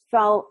first,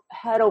 fell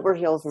head over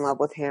heels in love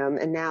with him,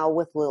 and now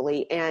with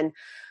Lily. And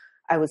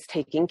I was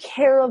taking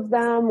care of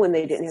them when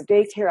they didn't have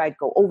daycare. I'd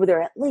go over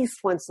there at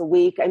least once a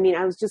week. I mean,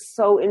 I was just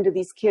so into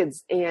these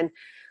kids and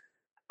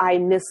I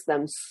miss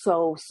them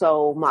so,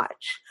 so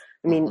much.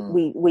 I mean,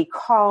 we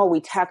call,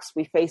 we text,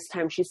 we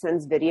FaceTime, she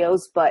sends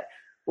videos, but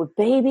with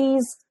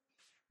babies,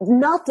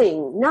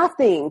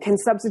 nothing can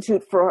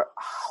substitute for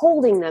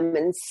holding them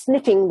and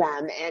sniffing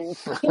them and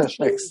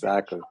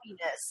exactly.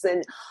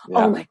 And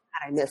oh my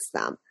God, I miss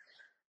them.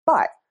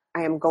 But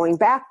I am going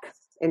back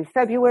in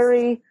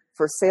February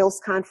for sales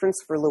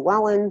conference for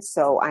Llewellyn,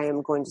 so I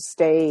am going to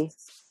stay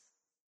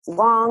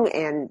long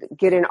and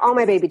get in all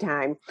my baby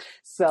time.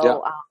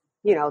 So,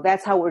 you know,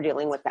 that's how we're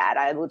dealing with that.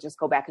 I will just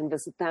go back and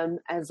visit them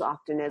as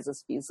often as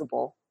is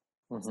feasible.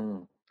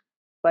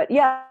 But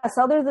yes,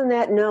 other than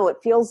that, no, it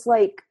feels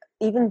like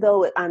even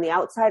though on the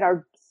outside,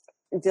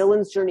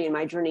 Dylan's journey and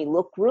my journey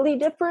look really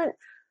different,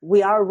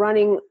 we are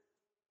running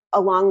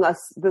along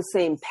the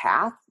same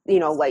path, you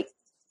know, like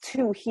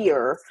to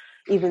here,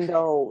 even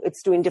though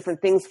it's doing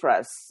different things for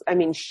us. I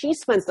mean, she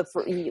spent the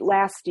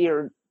last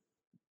year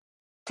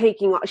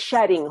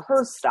shedding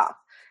her stuff,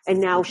 and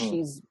now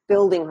she's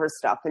building her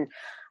stuff. And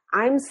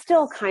I'm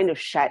still kind of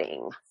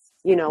shedding,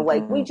 you know,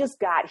 like we just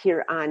got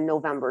here on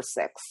November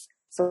 6th.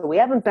 So we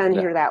haven't been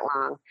here that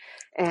long.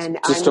 And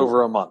just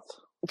over a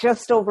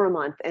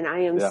month. And I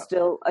am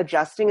still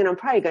adjusting, and I'm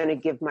probably going to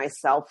give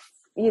myself,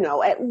 you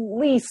know, at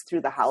least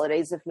through the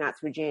holidays, if not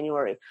through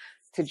January,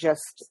 to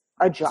just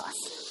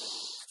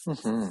adjust.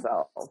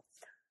 So,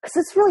 because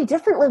it's really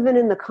different living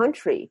in the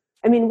country.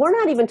 I mean, we're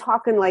not even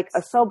talking like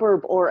a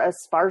suburb or a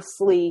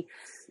sparsely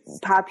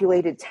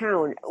populated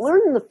town.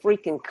 We're in the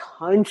freaking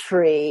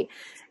country,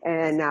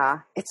 and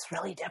it's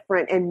really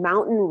different. And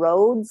mountain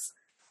roads,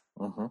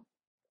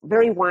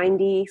 very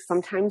windy,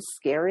 sometimes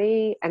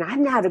scary, and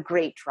I'm not a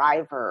great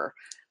driver.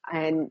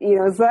 And, you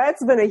know, so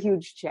that's been a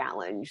huge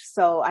challenge.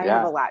 So I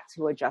have a lot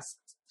to adjust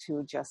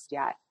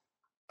yet.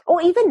 Oh,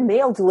 even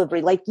mail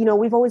delivery. Like, you know,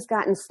 we've always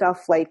gotten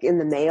stuff like in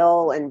the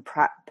mail and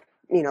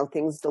you know,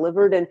 things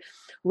delivered. And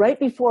right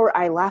before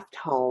I left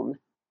home,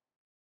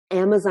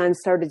 Amazon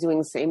started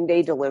doing same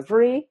day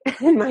delivery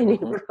in my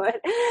neighborhood,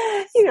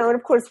 you know, and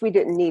of course we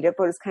didn't need it,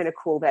 but it's kind of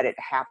cool that it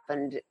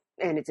happened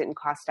and it didn't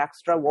cost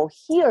extra. Well,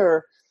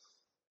 here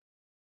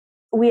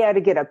we had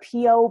to get a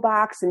P.O.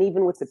 box, and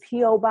even with the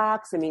P.O.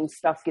 box, I mean,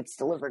 stuff gets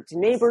delivered to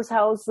neighbors'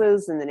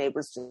 houses and the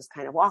neighbors just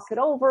kind of walk it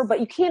over, but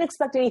you can't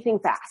expect anything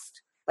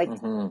fast. Like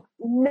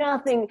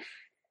nothing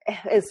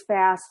is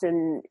fast,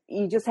 and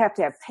you just have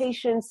to have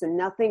patience, and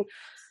nothing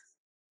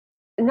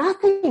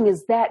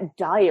is that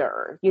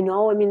dire, you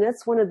know? I mean,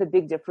 that's one of the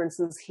big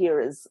differences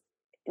here is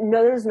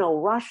there's no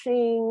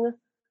rushing.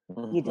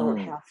 You don't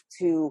have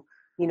to,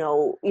 you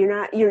know,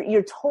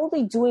 you're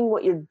totally doing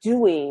what you're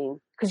doing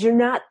because you're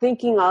not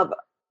thinking of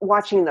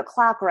watching the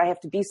clock or I have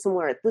to be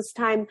somewhere at this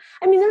time.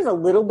 I mean, there's a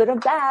little bit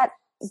of that,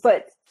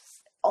 but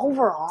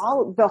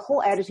overall, the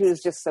whole attitude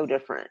is just so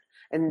different.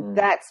 And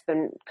that's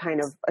been kind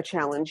of a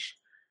challenge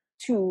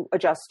to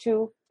adjust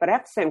to, but I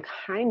have to say I'm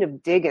kind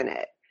of digging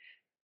it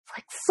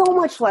like so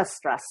much less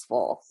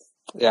stressful.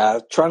 Yeah,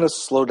 trying to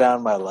slow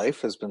down my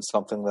life has been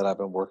something that I've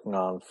been working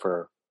on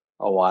for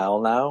a while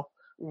now,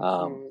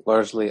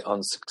 largely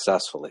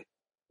unsuccessfully,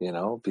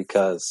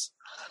 because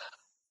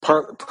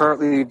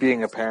partly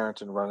being a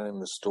parent and running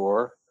the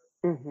store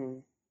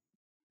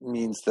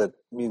means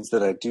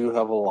that I do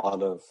have a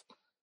lot of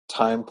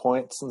time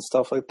points and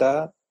stuff like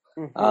that.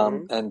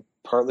 And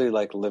partly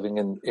like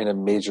living in a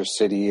major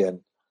city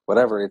and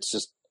whatever,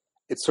 it's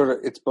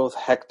both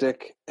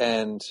hectic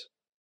and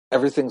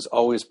everything's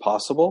always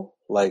possible.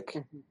 Like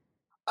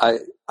I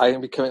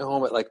can be coming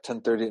home at like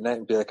 10:30 at night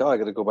and be like, oh, I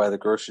got to go by the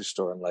grocery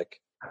store and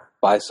like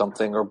buy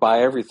something or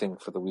buy everything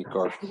for the week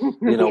or,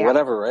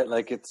 whatever, right?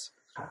 Like it's,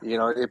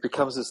 it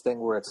becomes this thing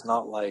where it's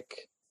not like,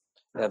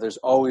 there's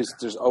always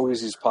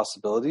these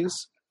possibilities.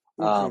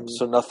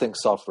 So nothing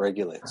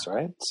self-regulates,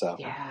 right? So,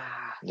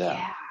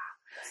 yeah.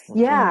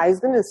 Yeah, I was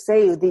going to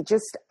say they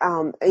just,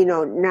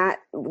 not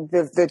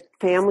the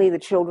family, the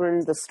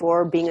children, the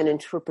store, being an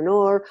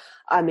entrepreneur.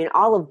 I mean,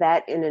 all of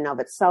that in and of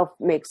itself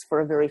makes for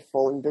a very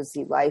full and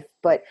busy life.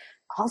 But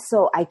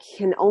also, I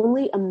can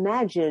only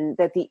imagine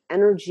that the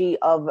energy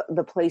of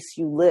the place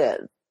you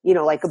live,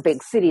 like a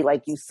big city,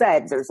 like you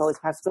said, there's always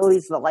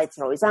possibilities. The lights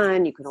are always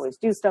on. You can always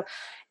do stuff.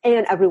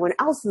 And everyone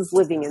else is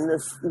living in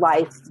this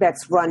life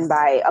that's run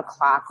by a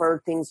clock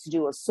or things to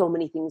do or so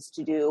many things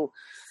to do.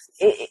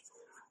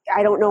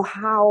 I don't know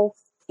how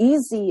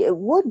easy it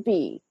would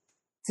be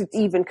to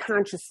even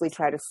consciously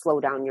try to slow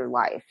down your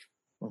life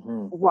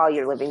while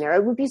you're living there.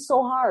 It would be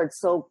so hard.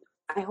 So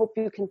I hope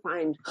you can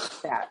find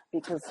that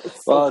because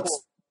it's so cool.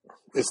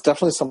 It's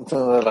definitely something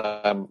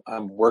that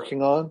I'm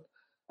working on.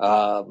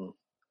 I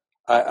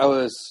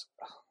was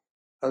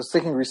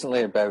thinking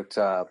recently about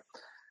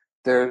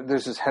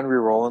there's this Henry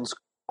Rollins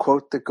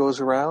quote that goes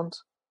around.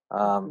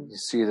 You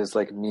see it as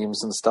like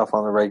memes and stuff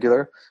on the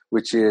regular,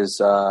 which is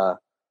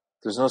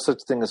there's no such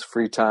thing as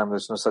free time.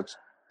 There's no such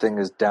thing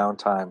as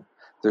downtime.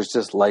 There's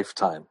just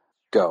lifetime.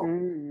 Go.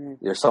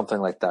 Or something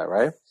like that,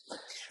 right?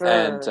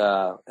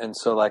 Sure. And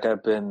so like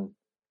I've been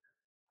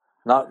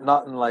not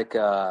in like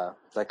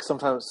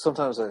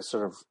sometimes I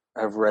sort of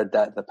have read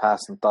that in the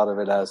past and thought of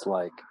it as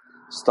like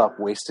stop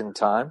wasting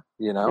time,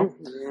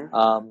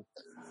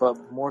 but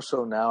more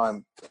so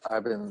now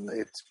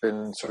it's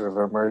been sort of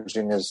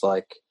emerging as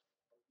like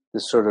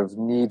this sort of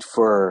need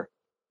for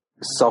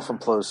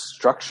self-imposed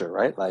structure,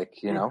 right? Like,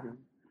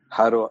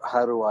 how do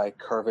I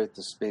carve out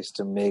the space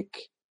to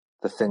make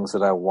the things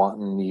that I want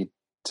and need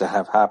to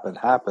have happen,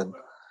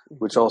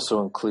 which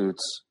also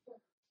includes,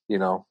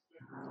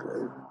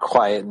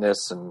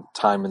 quietness and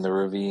time in the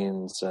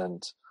ravines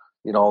and,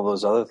 all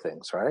those other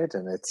things, right?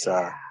 And it's,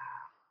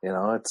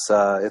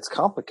 it's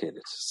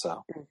complicated.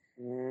 So,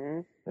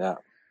 yeah.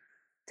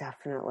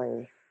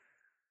 Definitely.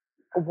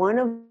 One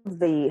of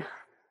the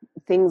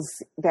things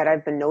that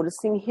I've been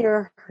noticing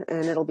here,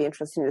 and it'll be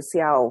interesting to see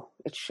how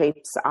it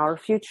shapes our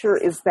future,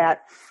 is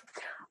that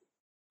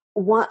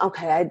when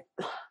I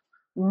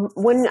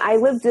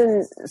lived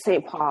in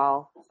St.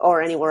 Paul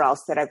or anywhere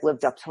else that I've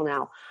lived up till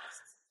now,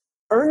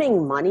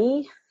 earning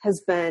money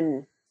has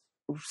been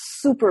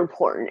super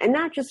important, and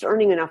not just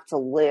earning enough to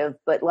live,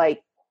 but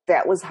like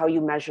that was how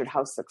you measured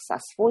how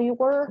successful you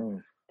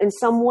were in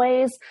some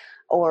ways,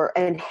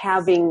 and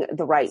having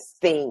the right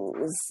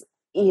things,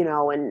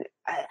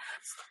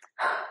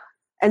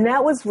 and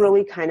that was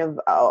really kind of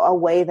a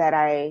way that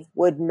I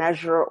would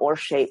measure or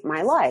shape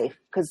my life,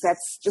 because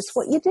that's just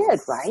what you did,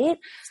 right?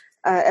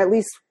 At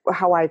least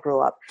how I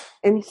grew up.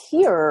 And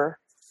here,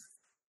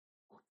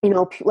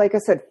 like I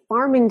said,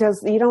 farming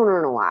you don't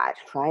earn a lot,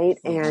 right?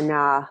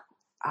 And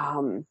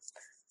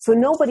so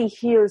nobody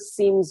here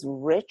seems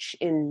rich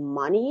in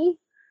money.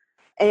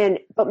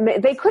 But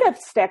they could have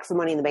stacks of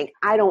money in the bank.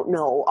 I don't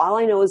know. All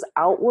I know is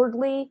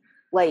outwardly,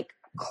 like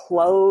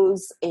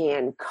clothes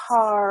and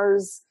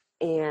cars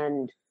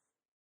and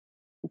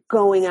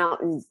going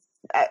out and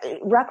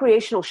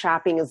recreational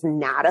shopping is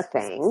not a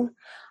thing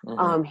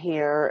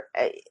here.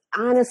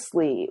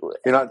 Honestly,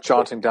 you're not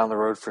jaunting down the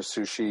road for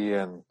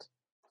sushi and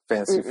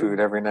fancy food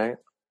every night.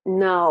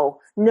 No,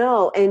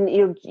 and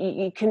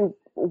you can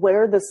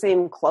wear the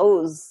same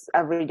clothes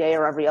every day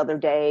or every other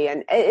day,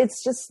 and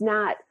it's just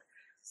not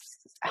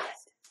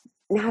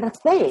a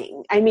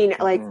thing. I mean,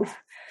 like,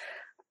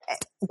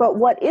 but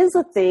what is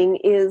a thing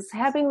is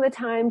having the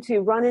time to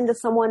run into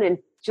someone and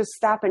just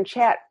stop and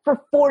chat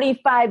for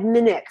 45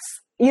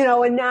 minutes,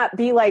 and not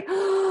be like,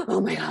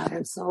 oh my God,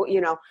 I'm so,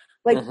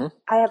 like,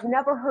 I have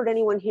never heard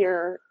anyone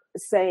here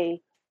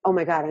say, oh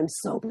my God, I'm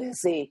so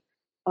busy,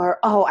 or,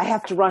 oh, I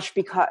have to rush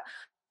because,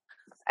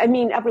 I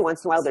mean, every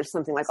once in a while there's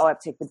something like, oh, I have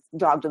to take the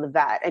dog to the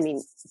vet. I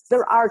mean,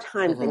 there are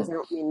time things. I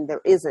don't mean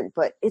there isn't,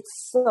 but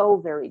it's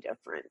so very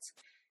different.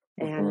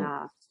 And,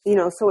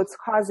 so it's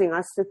causing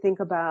us to think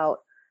about,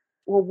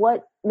 well,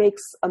 what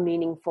makes a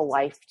meaningful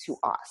life to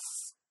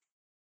us?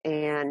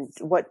 And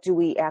what do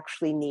we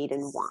actually need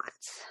and want?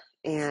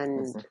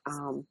 And,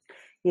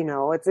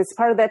 it's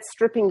part of that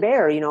stripping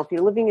bare. If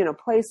you're living in a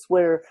place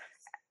where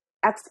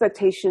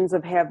expectations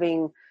of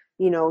having,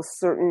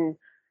 certain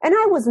and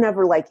I was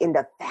never like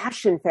into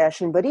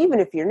fashion, but even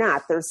if you're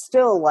not, there's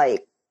still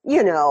like,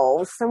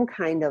 some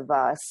kind of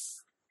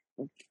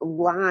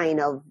line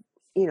of,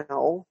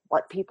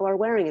 what people are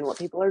wearing and what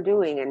people are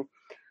doing. And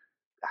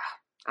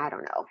I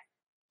don't know.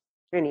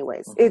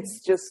 Anyways,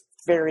 it's just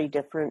very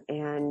different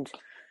and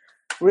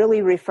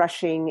really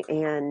refreshing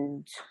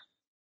and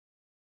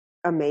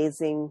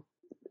amazing.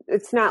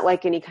 It's not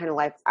like any kind of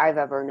life I've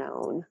ever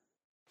known.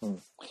 Do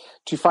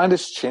you find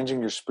it's changing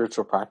your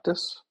spiritual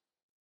practice?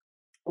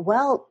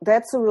 Well,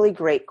 that's a really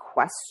great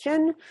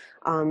question.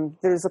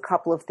 There's a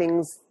couple of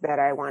things that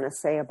I want to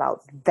say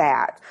about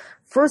that.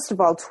 First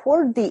of all,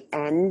 toward the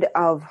end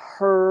of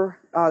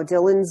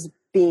Dylan's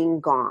being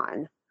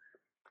gone,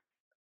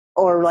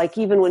 or like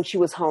even when she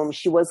was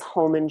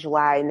home in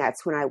July, and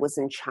that's when I was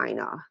in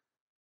China.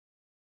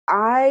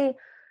 By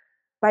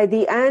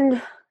the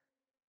end,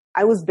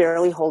 I was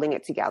barely holding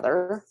it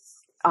together.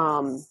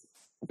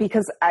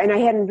 Because I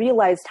hadn't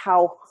realized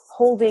how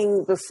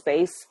holding the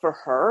space for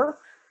her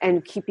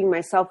and keeping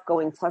myself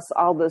going, plus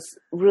all this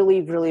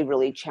really, really,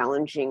 really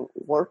challenging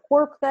work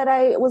that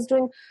I was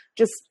doing,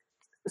 just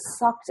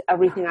sucked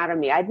everything out of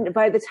me.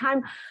 By the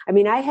time,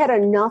 I had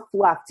enough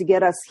left to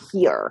get us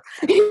here,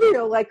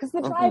 because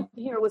the drive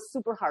here was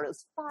super hard. It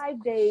was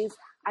 5 days.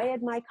 I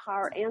had my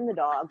car and the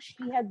dog.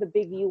 She had the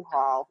big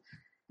U-Haul,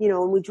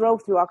 and we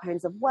drove through all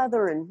kinds of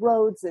weather and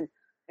roads. And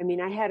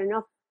I had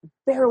enough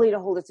barely to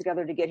hold it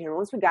together to get here.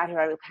 Once we got here,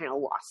 I kind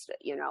of lost it,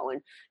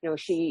 and,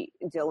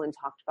 Dylan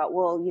talked about,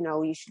 well,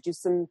 you should do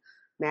some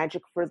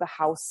magic for the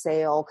house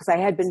sale. Cause I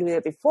had been doing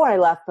it before I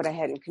left, but I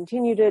hadn't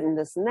continued it and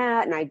this and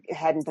that. And I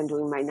hadn't been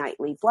doing my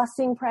nightly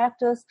blessing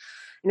practice.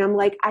 And I'm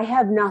like, I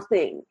have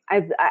nothing.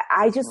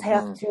 I just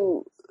have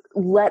to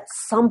let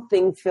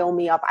something fill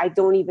me up. I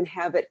don't even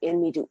have it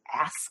in me to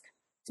ask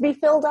to be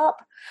filled up.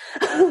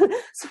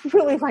 It's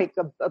really like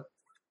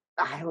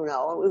I don't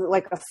know, it was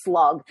like a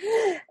slug.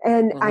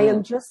 And I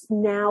am just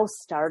now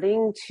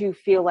starting to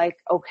feel like,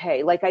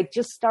 okay, like I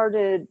just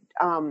started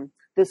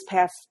this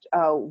past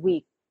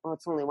week. Well,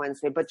 it's only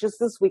Wednesday, but just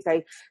this week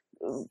I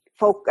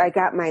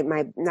got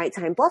my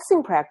nighttime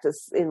blessing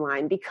practice in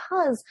line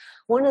because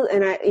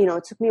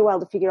it took me a while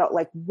to figure out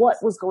like what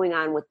was going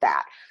on with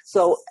that.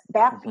 So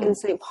back in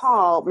St.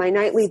 Paul, my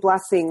nightly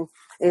blessing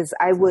is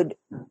I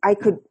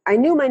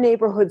knew my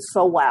neighborhood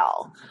so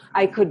well.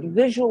 I could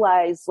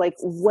visualize like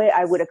where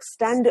I would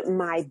extend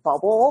my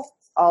bubble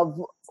of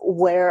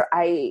where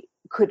I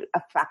could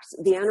affect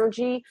the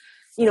energy,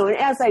 and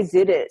as I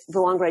did it,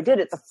 the longer I did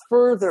it, the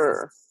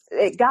further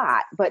it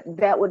got, but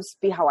that would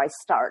be how I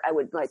start. I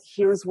would like,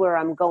 here's where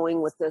I'm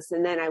going with this.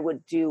 And then I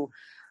would do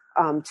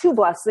 2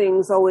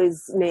 blessings,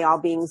 always may all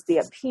beings be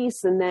at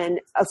peace. And then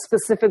a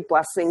specific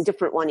blessing,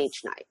 different one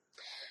each night.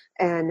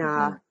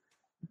 And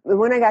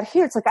when I got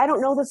here, it's like, I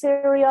don't know this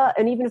area.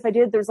 And even if I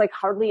did, there's like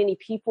hardly any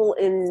people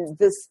in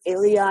this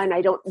area. And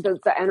I don't,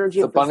 the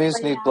energy of the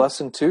bunnies need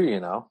blessing too,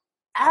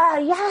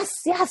 Yes.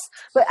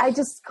 But I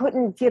just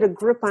couldn't get a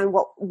grip on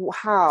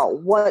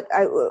how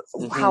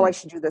I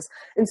should do this.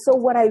 And so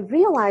what I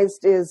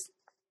realized is,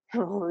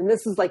 and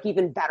this is like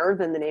even better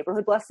than the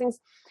neighborhood blessings,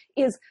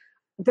 is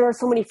there are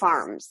so many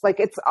farms. Like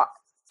it's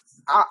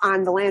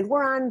on the land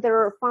we're on, there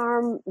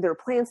are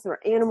plants, there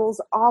are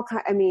animals, all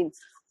kind.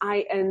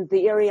 And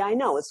the area I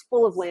know is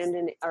full of land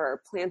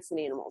or plants and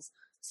animals.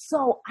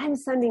 So I'm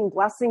sending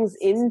blessings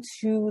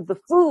into the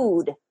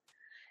food.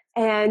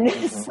 And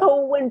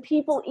so when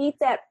people eat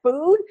that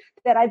food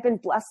that I've been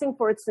blessing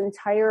for its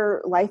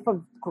entire life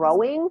of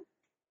growing,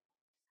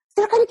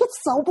 they're going to get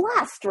so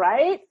blessed,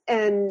 right?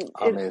 And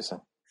amazing.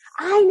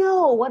 I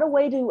know, what a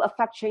way to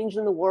affect change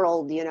in the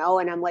world,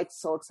 and I'm like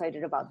so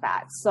excited about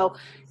that. So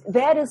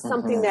that is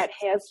something that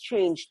has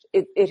changed.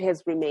 It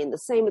has remained the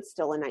same. It's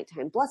still a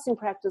nighttime blessing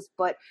practice,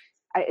 but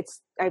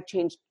I've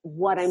changed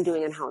what I'm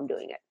doing and how I'm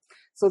doing it.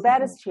 So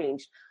that has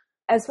changed.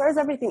 As far as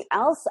everything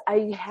else,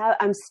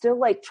 I'm still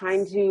like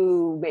trying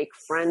to make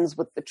friends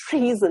with the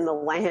trees and the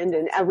land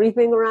and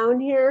everything around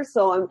here.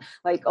 So I'm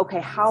like, okay,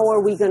 how are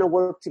we going to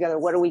work together?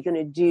 What are we going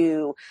to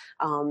do?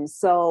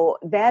 So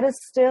that is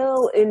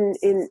still in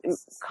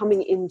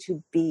coming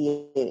into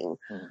being.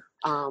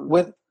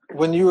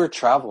 When you were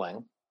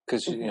traveling,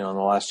 because in the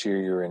last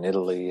year you were in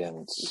Italy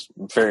and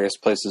various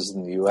places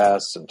in the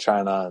U.S. and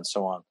China and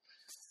so on.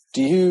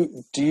 Do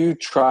you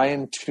try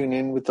and tune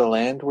in with the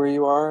land where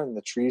you are and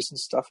the trees and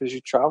stuff as you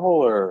travel,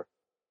 or?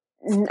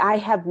 I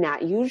have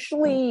not.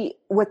 Usually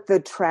with the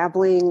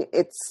traveling,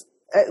 it's,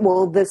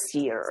 this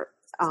year,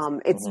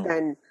 it's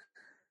been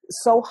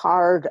so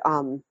hard,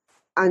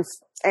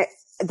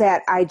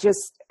 that I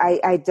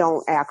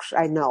don't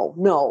actually,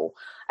 no.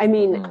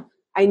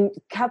 I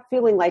kept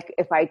feeling like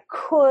if I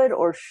could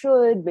or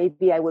should,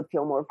 maybe I would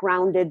feel more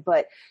grounded,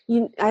 but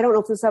I don't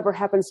know if this ever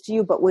happens to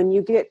you, but when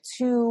you get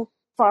too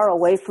far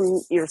away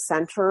from your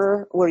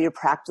center where your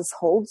practice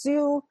holds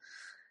you,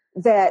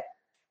 that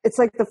it's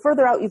like the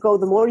further out you go,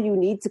 the more you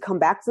need to come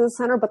back to the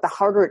center, but the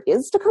harder it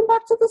is to come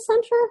back to the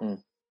center.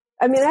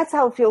 That's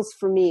how it feels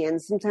for me.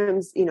 And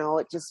sometimes,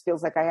 it just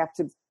feels like I have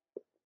to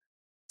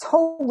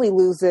totally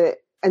lose it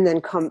and then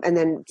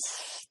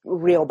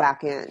reel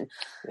back in.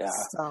 Yeah.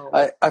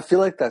 So. I feel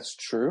like that's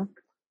true.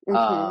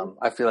 Mm-hmm.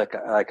 I feel like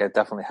I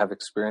definitely have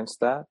experienced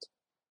that.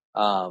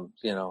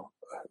 You know,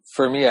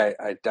 for me,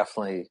 I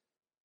definitely,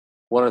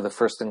 one of the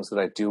first things that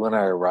I do when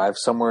I arrive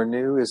somewhere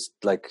new is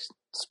like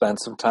spend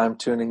some time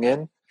tuning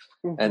in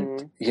and,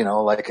 Mm-hmm. you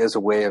know, like as a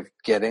way of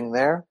getting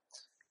there.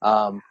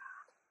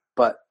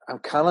 But I'm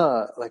kind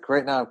of like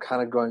right now, I'm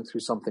kind of going through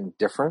something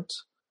different.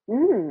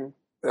 Mm.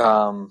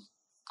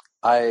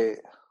 I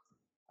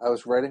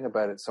was writing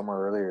about it somewhere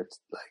earlier,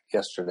 like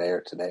yesterday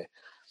or today,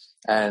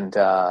 and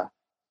I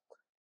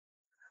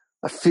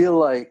feel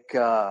like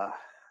I'm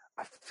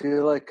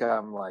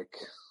like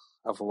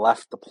I've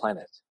left the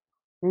planet,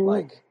 Mm.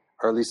 like,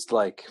 or at least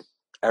like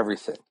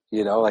everything,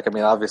 you know. Like, I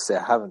mean, obviously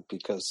I haven't,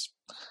 because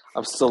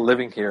I'm still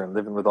living here and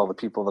living with all the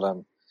people that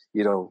I'm,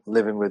 you know,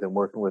 living with and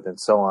working with and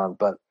so on.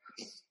 But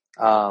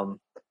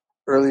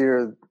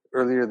earlier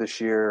this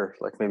year,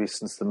 like maybe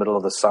since the middle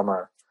of the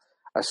summer,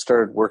 I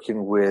started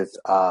working with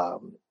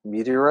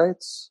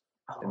meteorites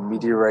and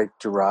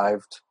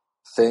meteorite-derived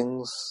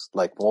things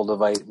like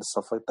moldavite and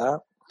stuff like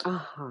that.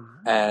 Uh-huh.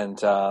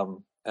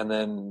 And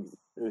then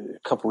a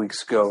couple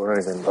weeks ago, or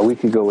even a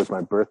week ago, was my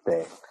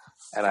birthday,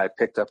 and I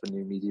picked up a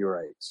new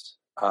meteorite.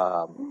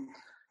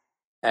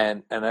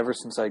 And ever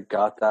since I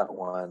got that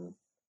one,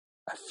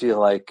 I feel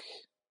like,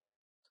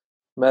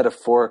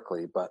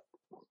 metaphorically, but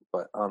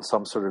on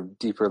some sort of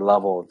deeper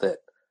level, that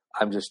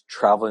I'm just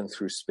traveling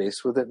through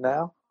space with it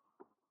now.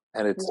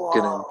 And it's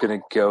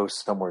gonna go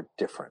somewhere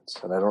different,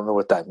 and I don't know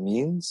what that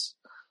means.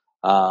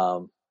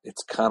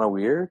 It's kind of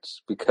weird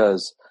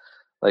because,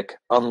 like,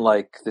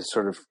 unlike this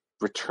sort of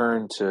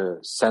return to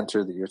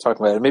center that you're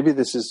talking about, and maybe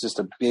this is just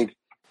a big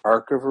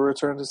arc of a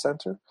return to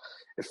center,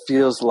 it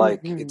feels like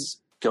it's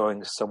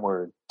going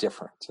somewhere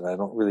different, and I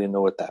don't really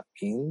know what that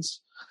means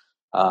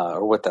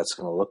or what that's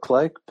going to look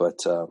like. But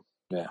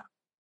yeah,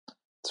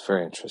 it's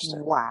very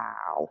interesting.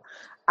 Wow.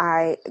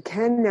 I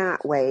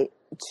cannot wait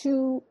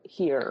to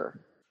hear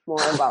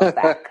more about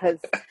that, because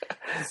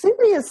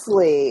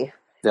seriously.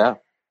 Yeah.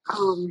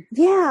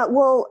 Yeah,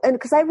 well, and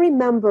because I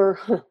remember,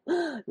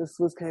 this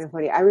was kind of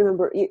funny. I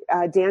remember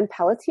Dan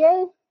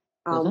Pelletier,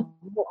 who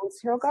owns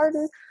Hero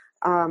Garden,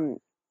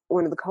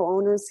 one of the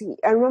co-owners.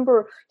 I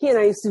remember he and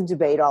I used to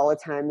debate all the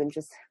time and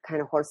just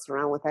kind of horse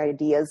around with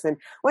ideas. And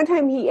one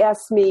time he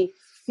asked me,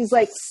 he's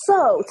like,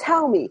 "So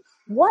tell me,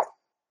 what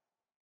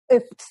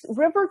if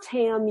River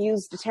Tam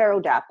used a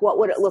tarot deck? What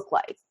would it look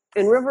like?"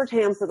 And River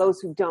Tam, for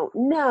those who don't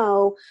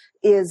know,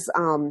 is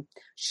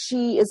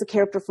she is a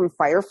character from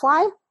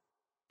Firefly.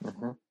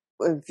 Mm-hmm.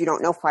 If you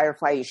don't know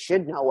Firefly, you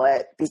should know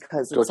it,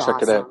 because it's check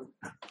awesome. it out.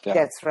 Yeah.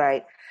 That's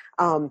right.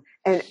 And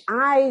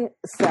I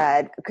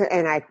said,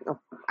 and I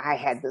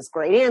had this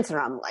great answer.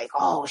 I'm like,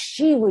 oh,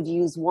 she would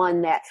use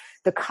one that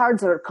the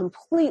cards are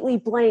completely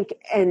blank,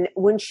 and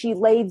when she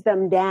laid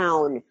them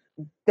down,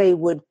 they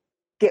would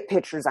get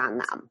pictures on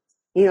them.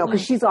 You know,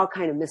 because she's all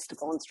kind of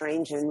mystical and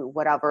strange and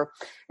whatever.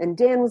 And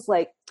Dan was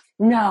like,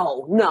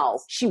 no,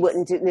 she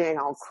wouldn't do, you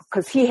know,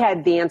 because he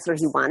had the answer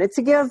he wanted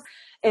to give.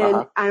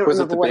 And I don't remember what it was. Was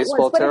it the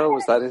baseball tarot?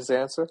 Was that his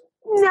answer?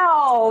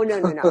 No.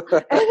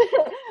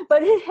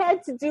 But it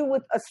had to do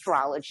with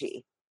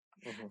astrology.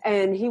 Mm-hmm.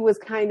 And he was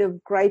kind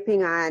of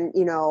griping on,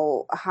 you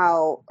know,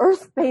 how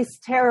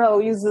Earth-based tarot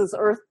uses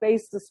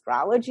Earth-based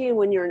astrology. And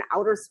when you're in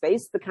outer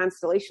space, the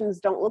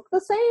constellations don't look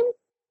the same.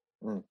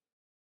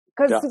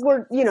 Because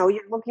we're, you know,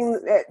 you're looking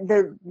at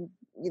them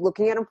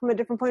from a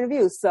different point of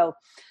view. So,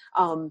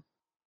 so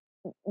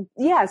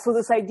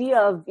this idea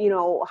of, you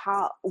know,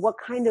 what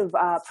kind of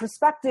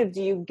perspective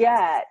do you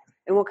get,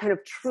 and what kind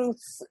of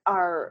truths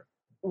are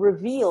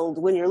revealed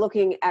when you're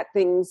looking at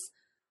things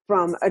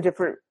from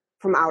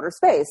outer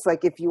space.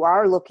 Like if you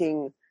are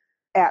looking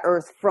at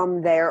Earth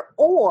from there,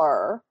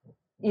 or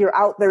you're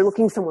out there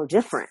looking somewhere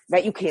different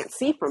that you can't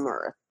see from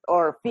Earth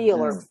or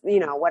feel or, you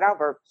know,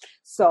 whatever.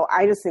 So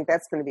I just think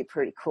that's going to be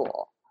pretty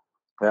cool.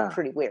 Yeah.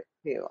 Pretty weird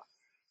too.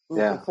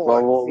 Yeah.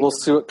 Well, we'll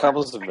see what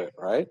comes of it,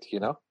 right? You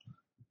know?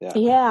 Yeah.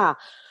 Yeah.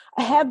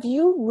 Have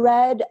you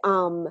read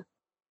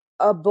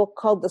a book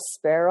called The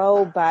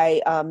Sparrow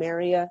by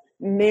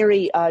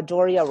Mary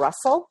Doria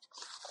Russell?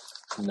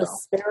 No. The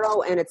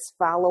Sparrow, and its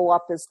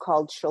follow-up is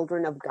called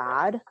Children of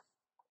God.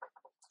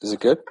 Is it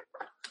good?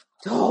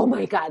 Oh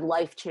my God,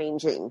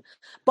 life-changing.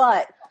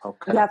 But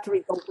you have to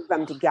read both of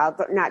them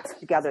together, not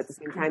together at the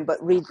same time,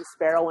 but read The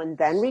Sparrow and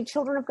then read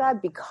Children of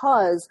God,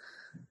 because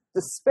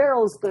The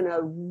Sparrow's going to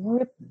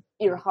rip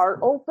your heart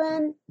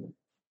open,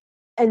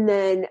 and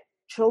then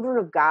Children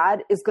of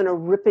God is going to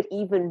rip it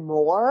even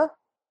more.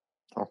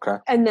 Okay.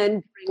 And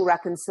then bring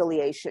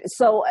reconciliation.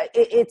 So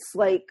it's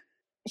like,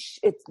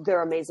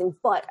 they're amazing.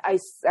 But I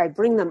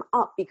bring them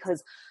up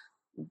because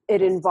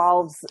it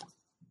involves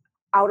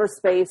outer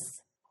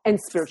space and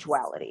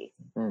spirituality.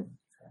 You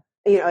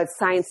know, it's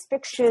science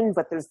fiction,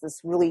 but there's this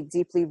really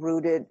deeply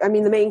rooted, I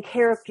mean, the main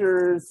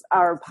characters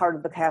are part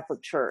of the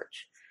Catholic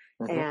Church.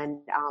 And,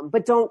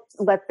 but don't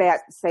let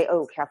that say,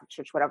 oh, Catholic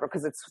Church, whatever,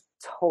 because it's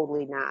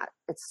totally not.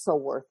 It's so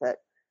worth it.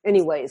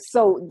 Anyways,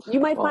 so you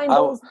might find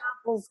those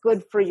novels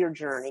good for your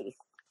journey.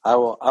 I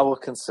will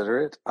consider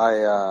it.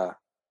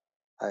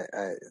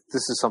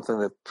 This is something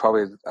that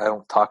probably I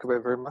don't talk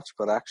about very much,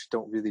 but I actually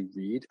don't really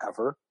read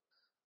ever.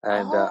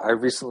 And I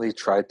recently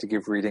tried to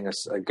give reading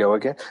a go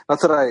again.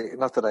 Not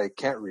that I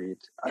can't read.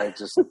 I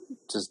just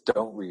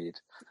don't read.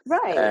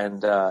 Right.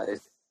 And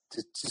it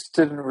just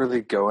didn't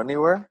really go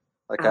anywhere.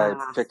 Like I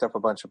picked up a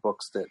bunch of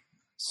books that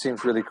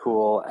seemed really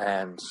cool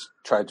and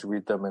tried to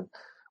read them, and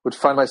would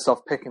find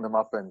myself picking them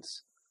up. And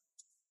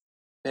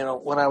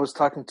when I was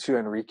talking to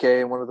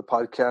Enrique in one of the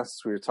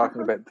podcasts, we were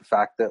talking about the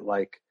fact that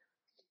like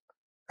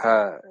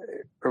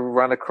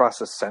run across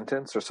a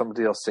sentence or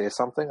somebody will say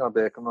something, I'll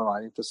be like, no,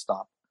 I need to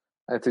stop.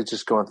 I have to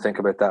just go and think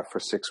about that for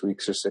 6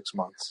 weeks or 6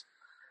 months.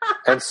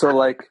 And so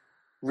like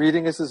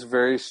reading is this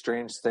very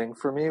strange thing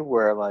for me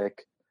where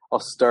like I'll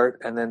start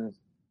and then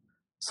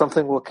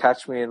something will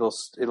catch me and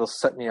it'll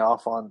set me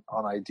off on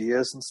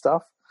ideas and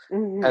stuff.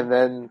 Mm-hmm.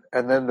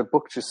 And then the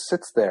book just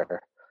sits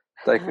there.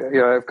 Like,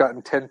 I've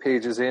gotten 10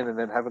 pages in and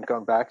then haven't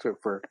gone back to it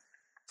for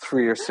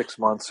 3 or 6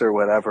 months or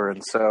whatever.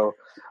 And so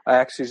I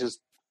actually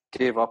just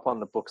gave up on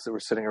the books that were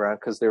sitting around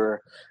because they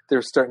were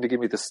starting to give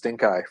me the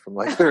stink eye from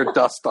like there were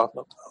dust on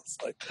them. I was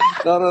like,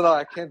 no,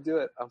 I can't do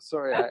it. I'm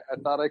sorry. I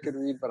thought I could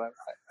read, but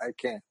I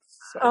can't.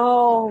 So.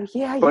 Oh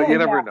yeah, but you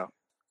never know.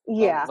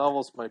 Yeah,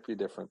 novels might be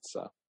different.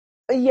 So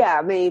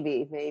yeah,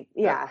 maybe,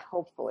 yeah,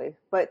 hopefully,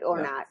 but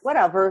not.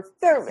 Whatever.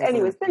 There.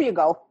 Anyways, there you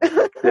go.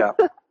 Yeah,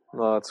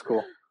 no, that's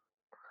cool.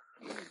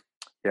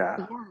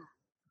 Yeah.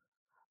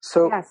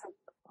 So,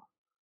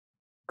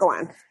 go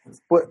on.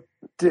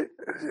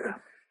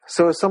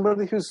 So as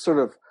somebody who's sort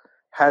of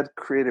had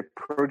creative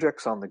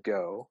projects on the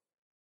go,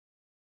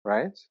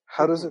 right?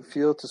 How does it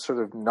feel to sort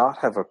of not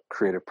have a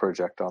creative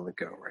project on the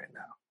go right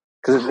now?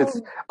 Because it's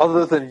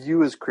other than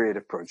you as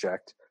creative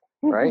project,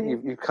 right?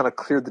 You kind of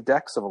cleared the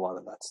decks of a lot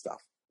of that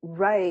stuff.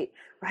 Right.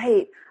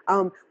 There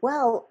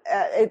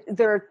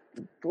are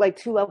like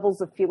two levels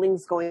of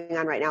feelings going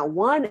on right now.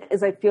 One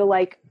is I feel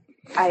like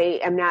I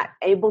am not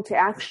able to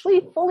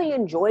actually fully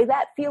enjoy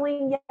that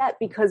feeling yet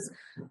because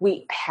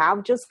we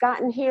have just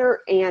gotten here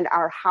and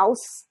our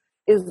house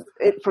is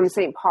from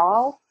St.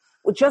 Paul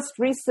just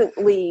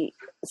recently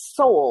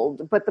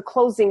sold, but the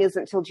closing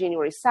isn't until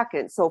January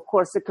 2nd. So of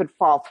course it could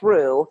fall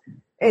through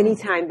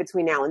anytime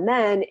between now and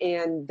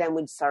then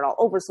we'd start all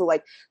over. So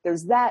like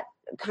there's that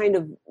kind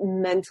of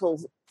mental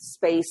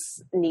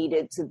space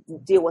needed to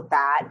deal with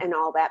that and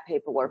all that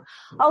paperwork.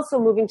 Also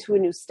moving to a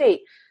new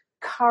state.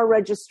 Car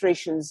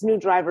registrations, new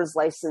driver's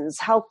license,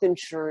 health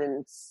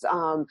insurance,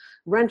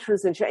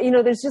 renter's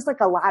insurance. There's just like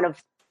a lot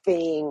of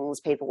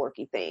things,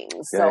 paperworky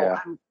things.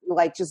 I'm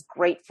like just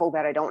grateful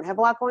that I don't have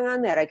a lot going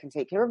on, that I can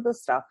take care of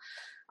this stuff.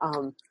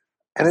 And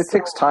it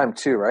takes time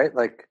too, right?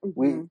 Like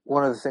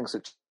one of the things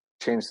that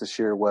changed this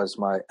year was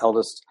my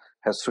eldest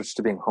has switched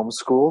to being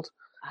homeschooled.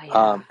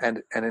 Oh, yeah.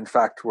 And in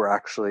fact, we're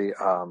actually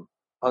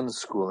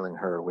unschooling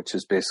her, which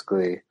is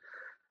basically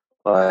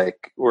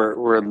like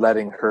we're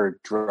letting her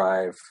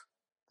drive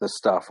the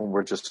stuff and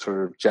we're just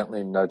sort of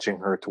gently nudging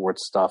her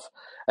towards stuff.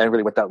 And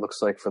really what that looks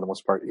like for the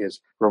most part is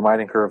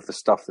reminding her of the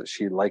stuff that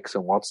she likes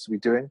and wants to be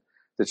doing,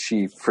 that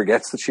she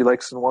forgets that she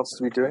likes and wants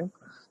to be doing.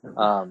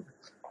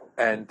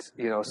 And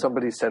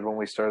somebody said when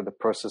we started the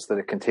process that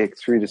it can take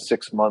 3 to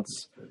 6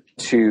 months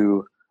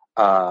to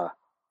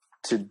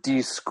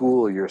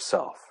de-school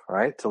yourself,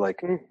 right? To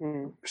like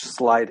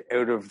slide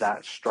out of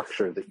that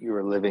structure that you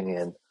were living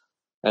in.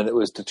 And it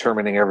was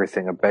determining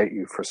everything about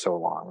you for so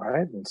long,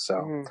 right? And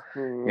so,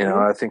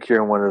 I think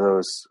you're in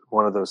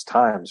one of those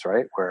times,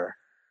 right? Where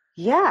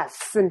yes,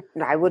 and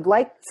I would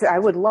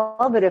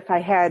love it if I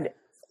had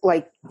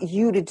like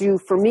you to do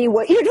for me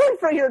what you're doing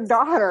for your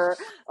daughter,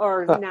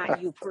 or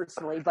not you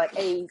personally, but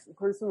a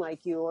person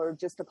like you, or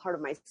just a part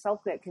of myself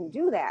that can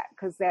do that,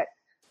 because that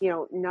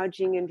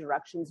nudging in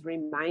directions,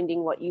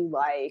 reminding what you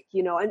like,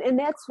 and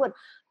that's what.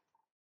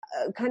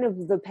 Kind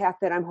of the path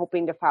that I'm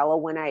hoping to follow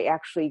when I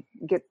actually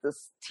get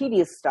this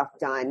tedious stuff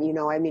done.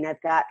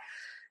 I've got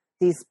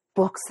these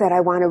books that I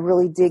want to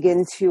really dig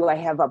into. I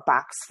have a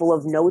box full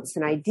of notes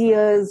and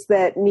ideas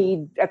that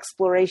need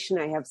exploration.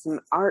 I have some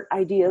art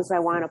ideas I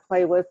want to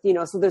play with,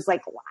 so there's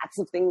like lots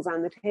of things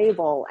on the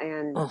table,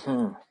 and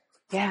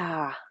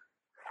yeah.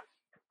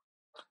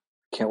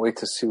 Can't wait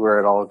to see where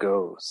it all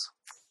goes.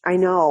 I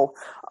know.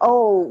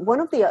 Oh, one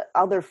of the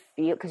other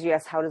because you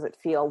asked how does it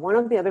feel? One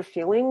of the other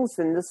feelings,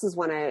 and this is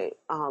when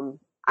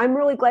I'm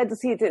really glad to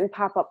see it didn't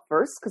pop up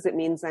first, because it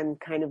means I'm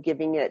kind of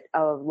giving it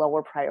a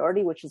lower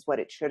priority, which is what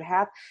it should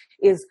have,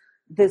 is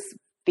this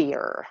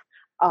fear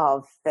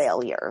of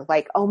failure.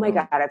 Like, oh my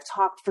God, I've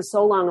talked for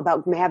so long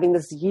about having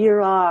this year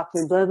off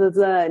and blah, blah,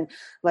 blah. And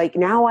like,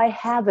 now I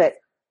have it.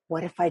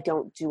 What if I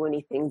don't do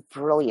anything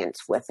brilliant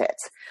with it?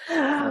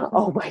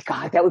 Oh my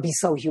God, that would be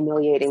so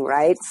humiliating,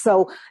 right?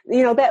 So,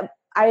 that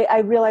I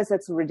realize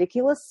that's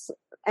ridiculous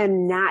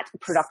and not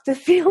productive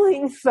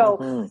feeling.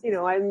 So,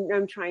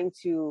 I'm trying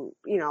to,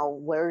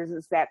 where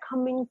is that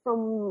coming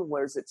from?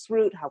 Where's its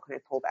root? How can I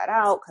pull that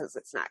out? Because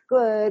it's not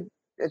good.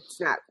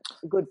 It's not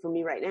good for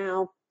me right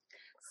now.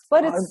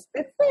 But it's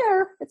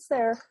there. It's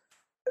there.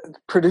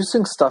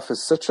 Producing stuff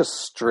is such a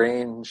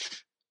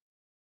strange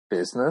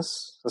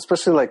business,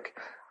 especially like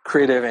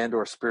creative and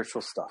or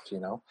spiritual stuff, you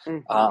know.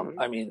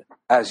 I mean,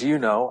 as you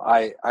know,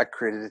 I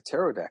created a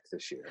tarot deck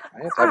this year,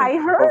 right? I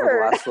heard over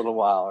the last little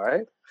while,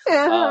 right?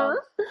 Uh-huh.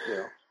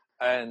 You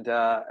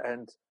know,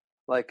 and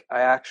like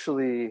I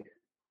actually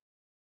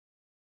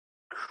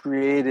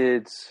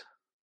created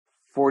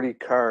 40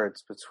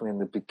 cards between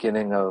the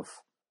beginning of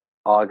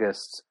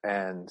August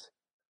and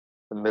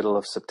the middle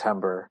of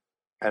September,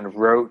 and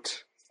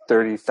wrote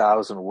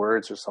 30,000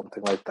 words or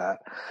something like that,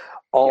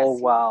 all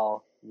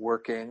while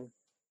working.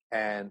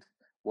 And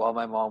while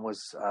my mom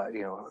was,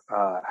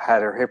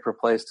 had her hip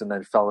replaced and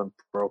then fell and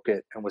broke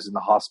it and was in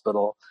the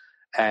hospital.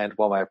 And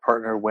while my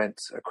partner went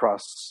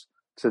across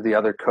to the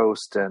other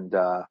coast and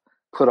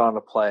put on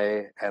a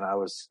play, and I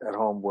was at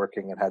home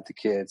working and had the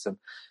kids. And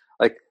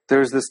like,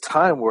 there's this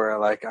time where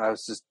like I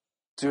was just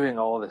doing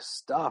all this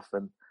stuff.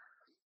 And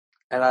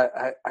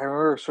I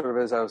remember sort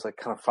of as I was like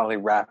kind of finally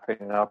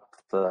wrapping up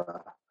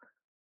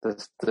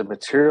the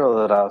material,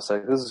 that I was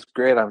like, this is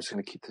great. I'm just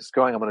going to keep this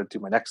going. I'm going to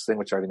do my next thing,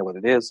 which I already know what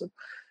it is, and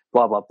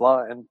blah, blah,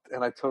 blah. And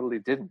I totally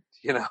didn't,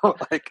 you know,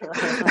 like,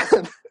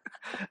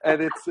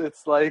 and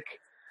it's like,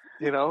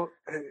 you know,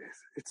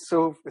 it's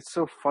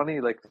so funny.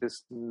 Like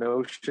this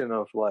notion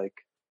of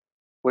like,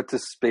 what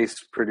does space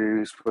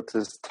produce? What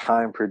does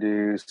time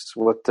produce?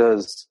 What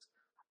does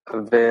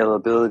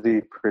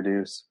availability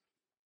produce?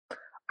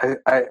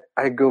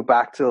 I go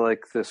back to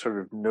like the sort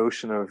of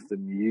notion of the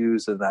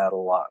muse and that a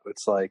lot.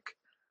 It's like,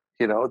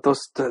 you know,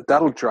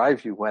 that'll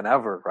drive you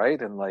whenever, right?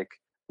 And like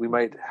we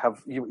might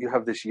have you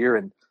have this year,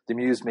 and the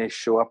muse may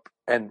show up,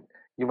 and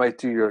you might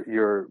do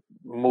your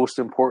most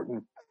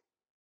important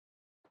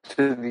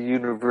to the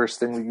universe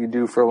thing that you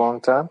do for a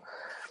long time,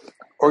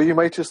 or you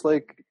might just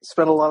like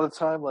spend a lot of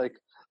time like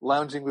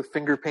lounging with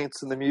finger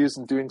paints in the muse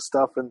and doing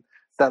stuff, and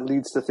that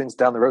leads to things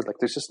down the road. Like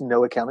there's just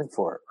no accounting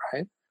for it,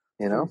 right?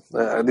 You know,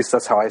 at least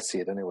that's how I see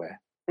it anyway.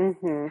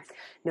 Mm-hmm.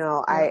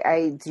 No, yeah.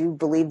 I do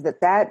believe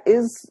that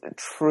is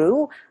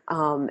true,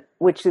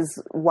 which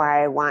is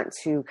why I want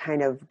to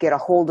kind of get a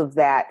hold of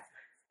that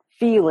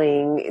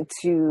feeling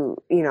to,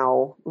 you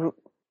know,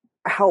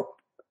 help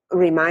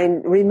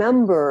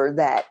remember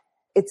that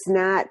it's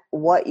not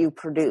what you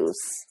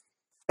produce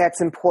that's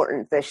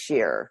important this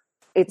year.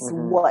 It's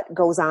what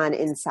goes on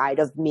inside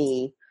of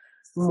me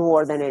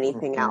more than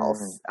anything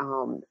else.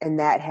 And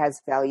that has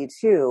value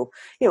too,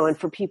 you know, and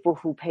for people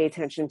who pay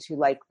attention to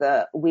like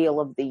the wheel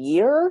of the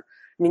year,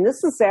 I mean,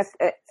 this is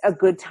a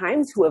good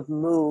time to have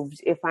moved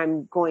if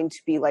I'm going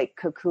to be like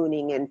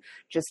cocooning and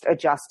just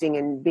adjusting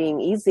and being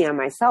easy on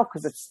myself,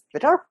 because it's the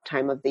dark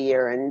time of the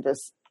year, and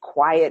this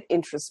quiet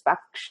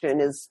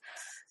introspection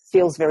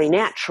feels very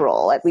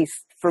natural, at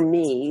least for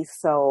me.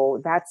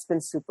 So that's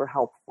been super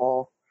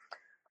helpful.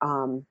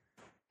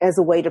 As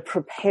a way to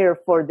prepare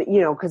for the, you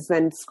know, because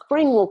then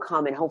spring will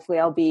come and hopefully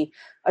I'll be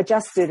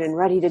adjusted and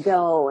ready to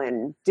go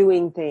and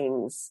doing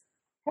things.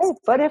 Hey,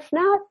 but if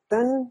not,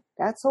 then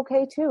that's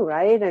okay too,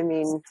 right? I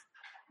mean,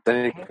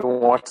 then you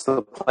can watch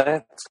the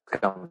plants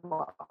come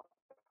up.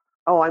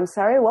 Oh, I'm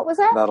sorry. What was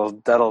that?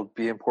 That'll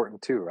be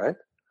important too, right?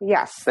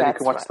 Yes. Then you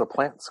can watch the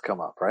plants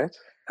come up, right?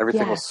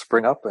 Everything will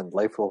spring up and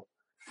life will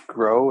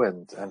grow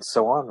and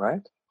so on,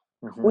 right?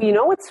 Mm-hmm. Well, you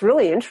know what's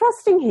really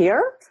interesting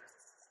here?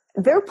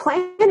 They're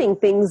planting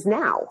things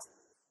now.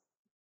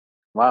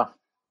 Wow.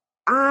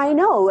 I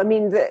know. I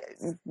mean,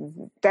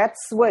 that's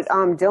what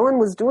Dylan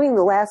was doing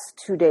the last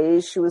 2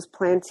 days. She was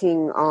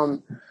planting,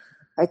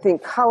 I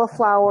think,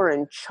 cauliflower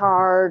and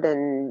chard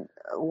and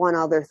one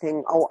other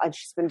thing. Oh, and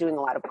she's been doing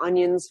a lot of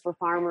onions for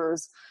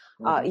farmers.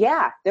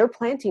 Yeah, they're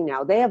planting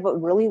now. They have a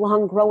really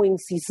long growing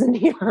season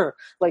here.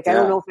 Like, I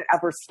don't know if it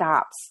ever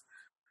stops.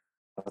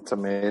 That's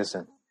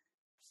amazing.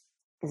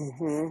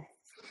 Mm-hmm.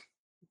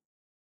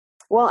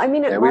 Well, I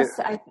mean,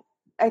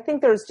 I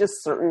think there's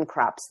just certain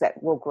crops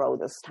that will grow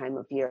this time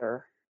of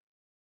year.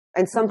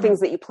 And some things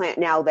that you plant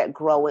now that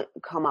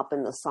come up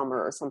in the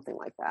summer or something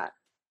like that.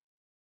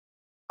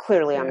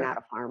 Clearly, I'm not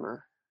a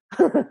farmer.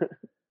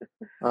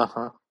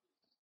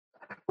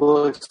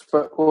 We'll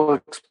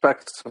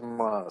expect some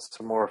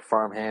more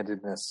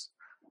farm-handedness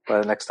by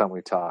the next time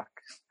we talk.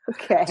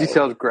 Okay.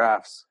 Detailed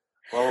graphs.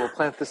 Well, we'll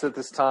plant this at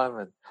this time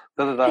and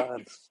da-da-da.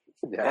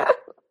 Yeah.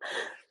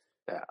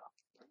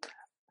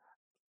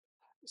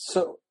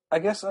 So I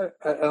guess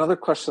another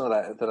question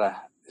that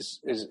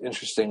is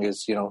interesting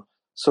is, you know,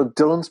 so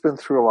Dylan's been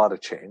through a lot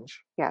of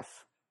change. Yes.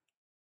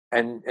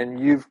 And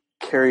you've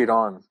carried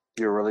on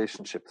your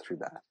relationship through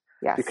that.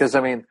 Yes. Because,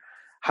 I mean,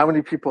 how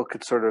many people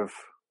could sort of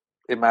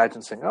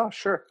imagine saying, oh,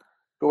 sure,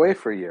 go away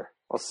for a year.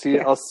 I'll see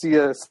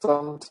you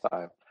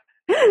sometime.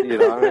 You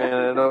know, I mean,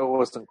 I know it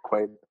wasn't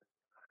quite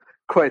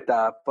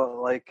that, but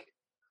like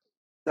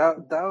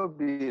that would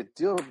be a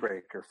deal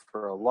breaker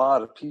for a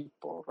lot of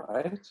people,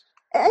 right?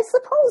 I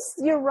suppose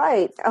you're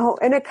right. Oh,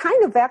 and it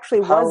kind of actually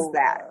was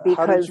that. Because,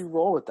 how did you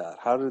roll with that?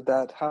 How did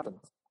that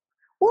happen?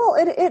 Well,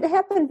 it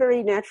happened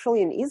very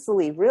naturally and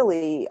easily,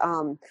 really.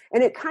 And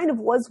it kind of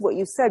was what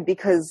you said,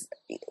 because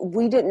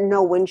we didn't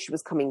know when she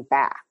was coming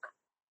back.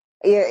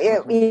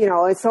 You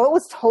know, so it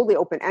was totally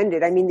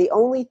open-ended. I mean, the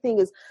only thing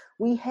is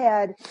we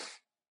had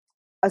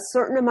a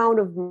certain amount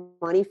of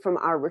money from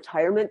our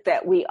retirement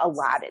that we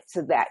allotted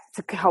to that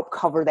to help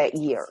cover that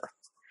year.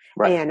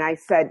 Right. And I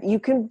said, you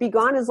can be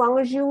gone as long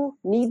as you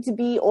need to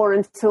be or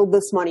until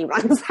this money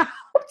runs out.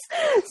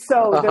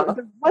 So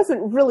there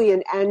wasn't really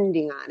an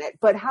ending on it.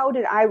 But how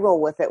did I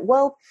roll with it?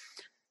 Well,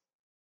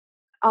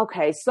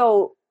 okay,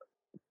 so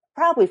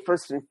probably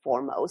first and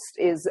foremost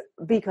is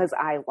because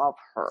I love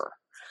her.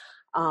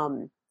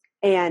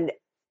 And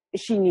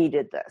she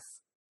needed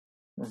this.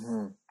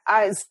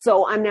 Mm-hmm.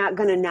 So I'm not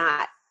going to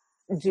not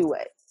do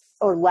it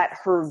or let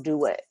her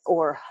do it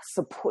or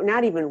support,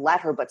 not even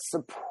let her, but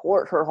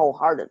support her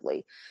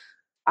wholeheartedly.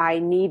 I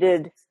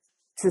needed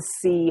to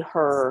see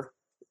her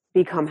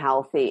become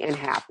healthy and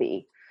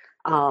happy.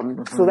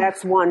 So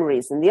that's one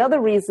reason. The other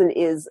reason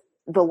is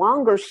the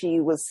longer she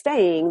was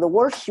staying, the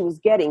worse she was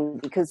getting,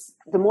 because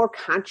the more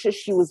conscious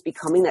she was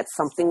becoming that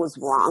something was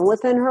wrong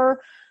within her,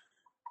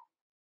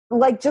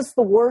 like just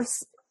the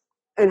worse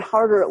and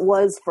harder it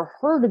was for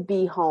her to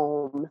be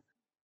home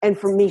and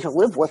for me to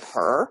live with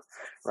her.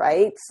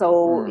 Right.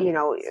 So,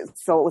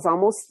 so it was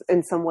almost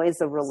in some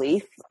ways a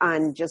relief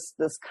on just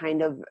this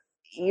kind of,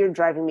 you're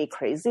driving me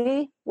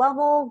crazy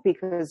level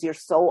because you're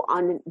so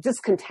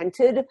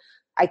discontented.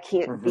 I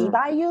can't be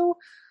by you.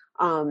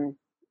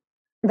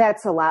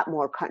 That's a lot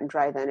more cut and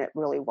dry than it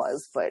really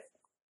was, but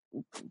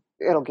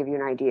it'll give you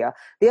an idea.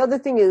 The other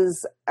thing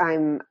is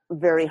I'm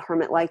very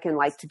hermit-like and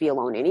like to be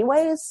alone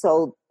anyways.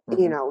 So,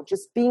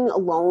 just being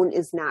alone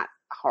is not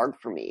hard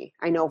for me.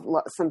 I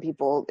know some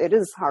people, it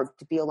is hard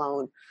to be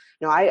alone.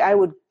 I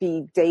would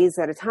be days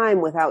at a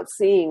time without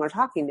seeing or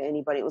talking to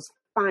anybody. It was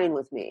fine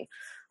with me.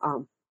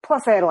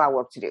 Plus I had a lot of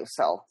work to do.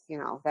 So,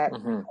 that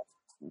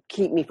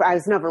keep me, I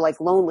was never like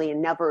lonely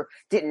and never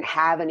didn't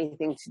have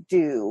anything to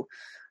do.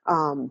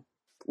 And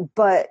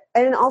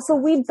also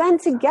we'd been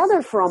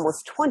together for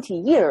almost 20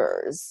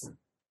 years.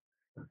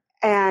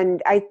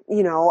 And I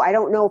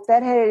don't know if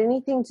that had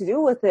anything to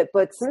do with it,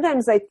 but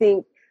sometimes I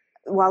think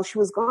while she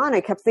was gone,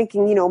 I kept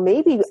thinking,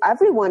 maybe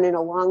everyone in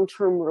a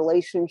long-term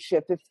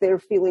relationship, if they're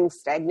feeling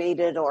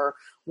stagnated or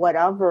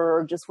whatever,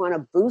 or just want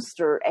to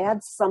boost or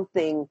add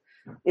something,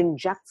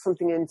 inject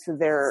something into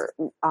their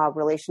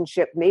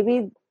relationship,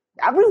 maybe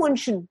everyone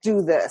should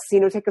do this,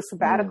 take a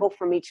sabbatical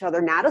from each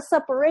other, not a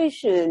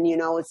separation,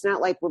 it's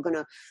not like we're going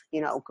to,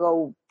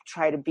 go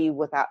try to be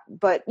without,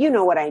 but you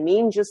know what I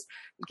mean? Just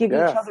give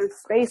each other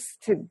space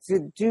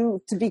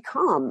to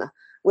become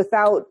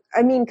without,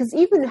 because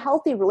even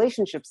healthy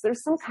relationships,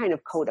 there's some kind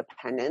of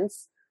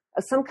codependence,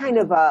 some kind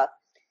of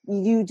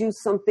you do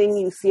something,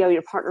 you see how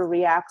your partner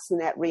reacts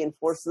and that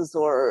reinforces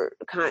or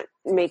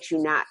makes you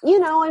not,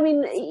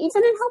 even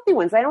in healthy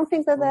ones, I don't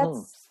think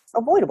that's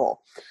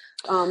avoidable.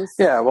 Well,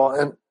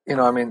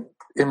 and,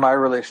 in my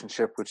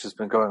relationship, which has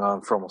been going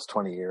on for almost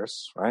 20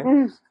 years,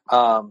 right?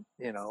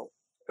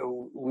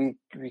 We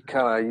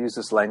kind of use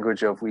this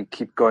language of we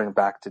keep going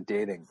back to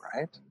dating,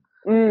 right?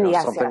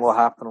 Something will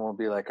happen and we'll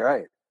be like, all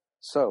right,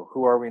 so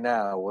who are we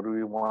now? What do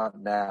we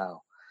want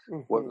now?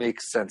 What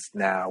makes sense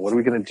now? What are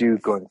we going to do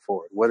going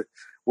forward?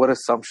 What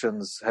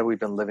assumptions have we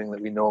been living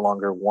that we no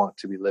longer want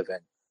to be living?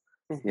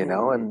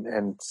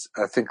 And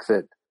I think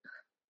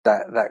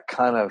that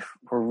kind of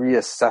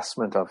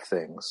reassessment of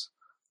things,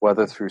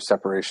 whether through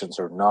separations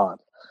or not,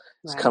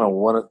 is kind of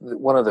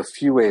one of the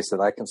few ways that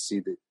I can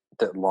see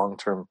that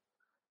long-term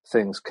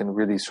things can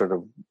really sort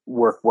of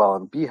work well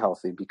and be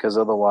healthy, because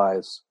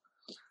otherwise,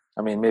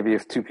 maybe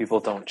if two people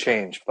don't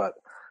change, but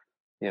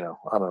I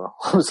don't know,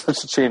 I'm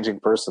such a changing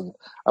person.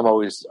 I'm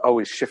always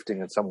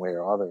shifting in some way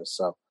or other.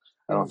 So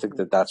I don't think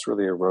that's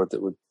really a road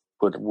that would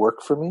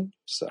work for me.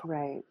 So.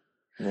 Right.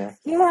 Yeah.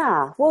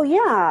 Yeah. Well,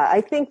 yeah,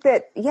 I think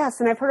that, yes.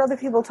 And I've heard other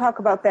people talk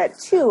about that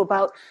too,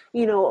 about,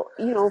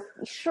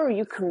 sure,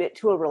 you commit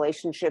to a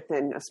relationship,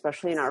 and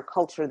especially in our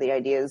culture, the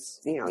idea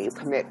is, you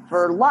commit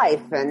for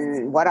life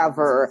and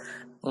whatever,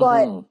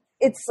 but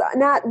it's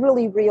not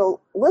really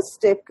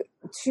realistic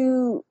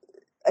to,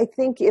 I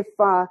think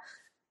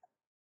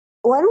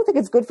I don't think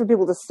it's good for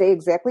people to stay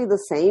exactly the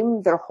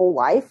same their whole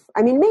life.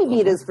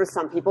 Maybe it is for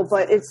some people,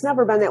 but it's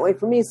never been that way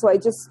for me. So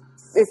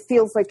it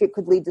feels like it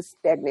could lead to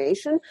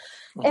stagnation.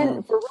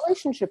 And for a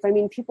relationship,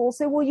 people will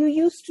say, well, you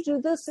used to do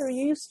this or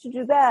you used to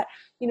do that.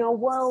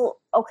 Well,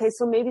 okay,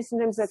 so maybe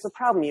sometimes that's a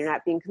problem. You're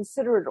not being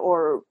considerate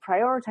or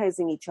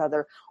prioritizing each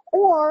other.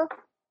 Or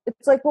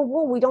it's like,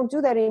 well, we don't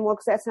do that anymore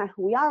because that's not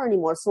who we are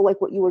anymore. So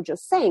like what you were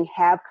just saying,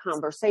 have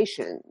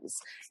conversations,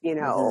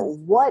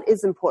 what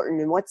is important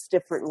and what's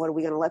different and what are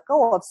we going to let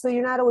go of? So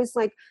you're not always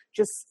like,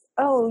 just,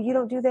 oh, you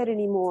don't do that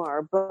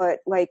anymore. But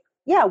like,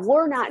 yeah,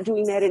 we're not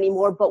doing that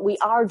anymore, but we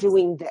are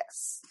doing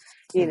this,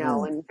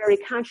 and very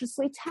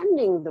consciously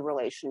tending the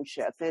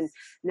relationship and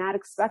not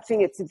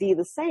expecting it to be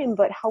the same,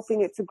 but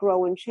helping it to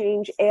grow and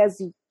change as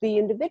the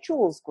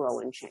individuals grow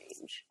and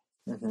change.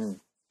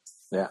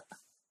 Yeah.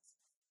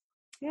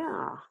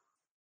 Yeah.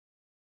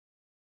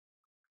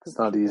 It's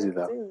not easy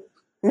though.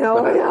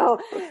 No.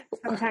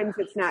 Sometimes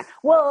it's not.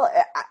 Well,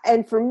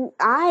 and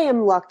I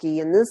am lucky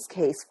in this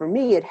case. For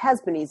me, it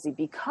has been easy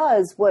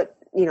because what,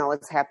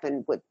 has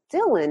happened with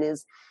Dylan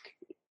is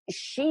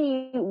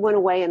she went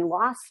away and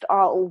lost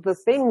all the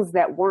things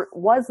that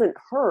wasn't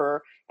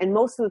her. And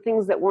most of the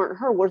things that weren't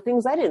her were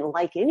things I didn't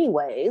like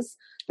anyways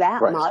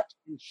that much.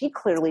 She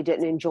clearly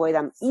didn't enjoy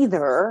them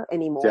either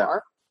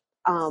anymore.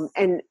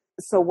 And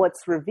so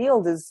what's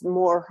revealed is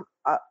more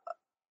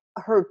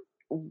her,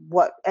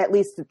 what at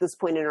least at this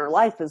point in her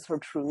life is her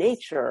true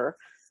nature.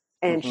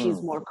 And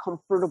she's more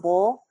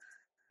comfortable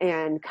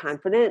and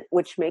confident,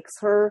 which makes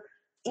her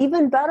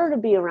even better to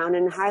be around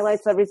and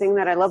highlights everything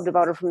that I loved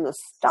about her from the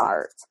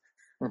start.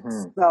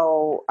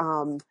 So,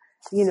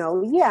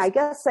 I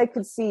guess I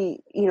could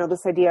see,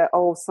 this idea,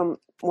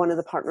 one of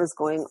the partners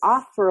going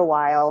off for a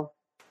while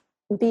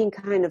being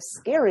kind of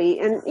scary.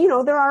 And,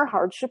 there are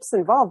hardships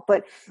involved,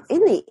 but in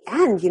the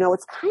end,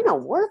 it's kind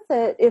of worth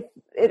it if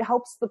it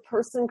helps the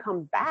person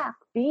come back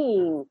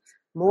being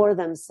more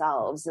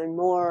themselves and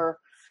more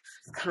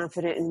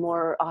confident and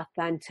more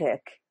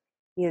authentic.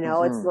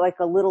 It's like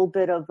a little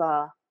bit of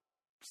a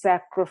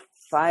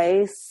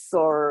sacrifice,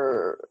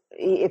 or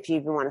if you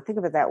even want to think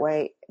of it that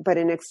way, but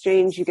in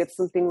exchange you get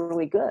something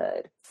really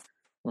good.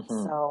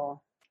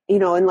 So,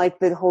 and like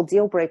the whole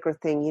deal breaker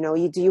thing,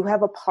 do you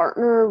have a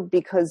partner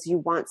because you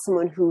want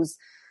someone who's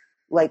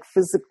like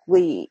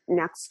physically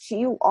next to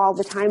you all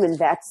the time, and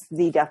that's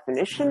the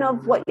definition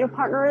of what your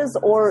partner is?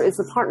 Or is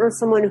a partner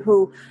someone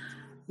who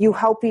you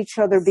help each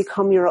other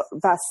become your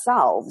best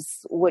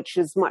selves, which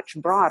is much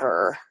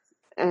broader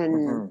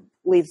and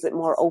leaves it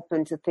more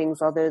open to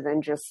things other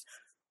than just,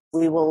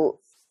 we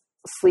will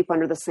sleep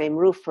under the same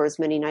roof for as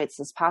many nights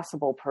as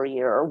possible per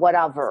year or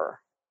whatever.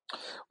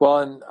 Well,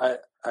 and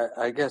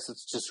I guess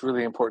it's just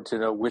really important to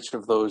know which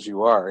of those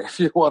you are, if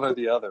you're one or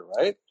the other,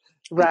 right?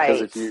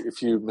 Right. Because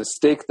if you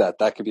mistake that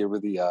could be a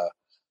really,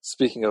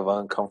 speaking of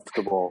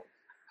uncomfortable,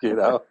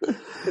 yeah,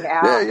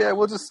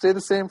 we'll just stay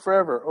the same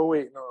forever. Oh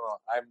wait, no,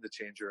 I'm the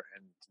changer,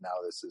 and now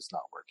this is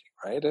not working,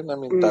 right? And I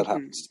mean that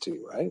happens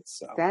too, right?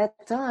 So that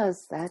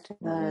does.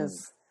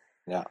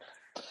 Yeah.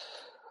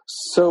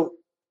 So,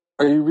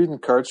 are you reading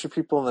cards for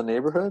people in the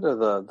neighborhood?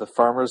 Are the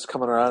farmers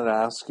coming around and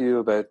ask you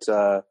about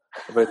their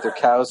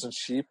cows and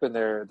sheep and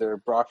their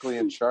broccoli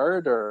and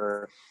chard,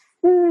 or?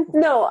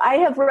 No, I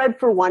have read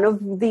for one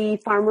of the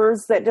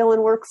farmers that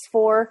Dylan works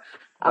for,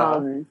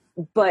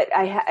 but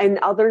and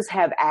others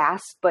have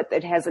asked, but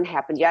it hasn't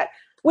happened yet.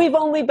 We've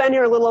only been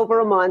here a little over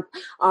a month.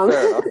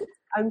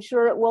 I'm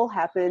sure it will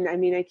happen. I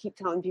mean, I keep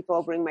telling people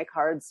I'll bring my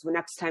cards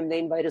next time they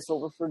invite us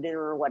over for dinner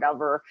or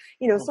whatever,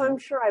 so I'm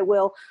sure I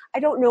will.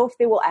 I don't know if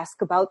they will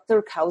ask about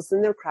their cows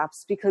and their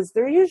crops, because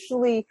they're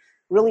usually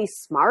really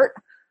smart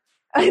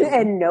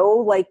and know,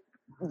 like,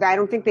 I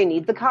don't think they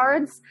need the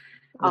cards.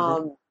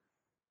 But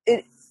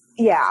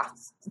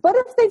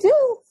if they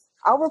do,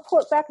 I'll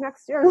report back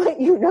next year and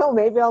let you know.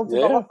 Maybe I'll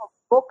develop a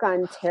book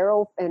on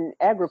tarot and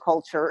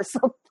agriculture or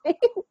something.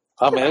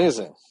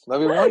 Amazing.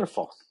 That'd be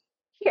wonderful.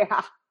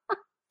 Yeah.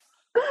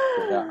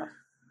 Yeah.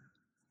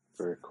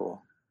 Very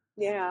cool.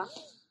 Yeah.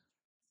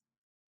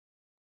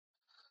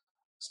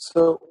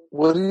 So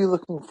what are you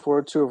looking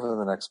forward to over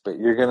the next bit?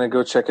 You're going to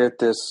go check out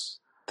this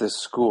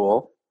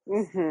school,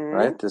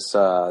 right? This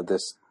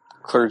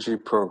clergy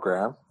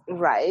program.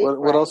 Right.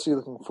 What else are you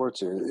looking forward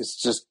to? It's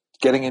just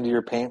getting into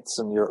your paints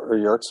and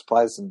your art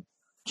supplies and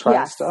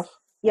trying stuff?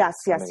 Yes.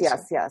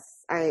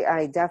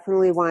 I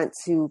definitely want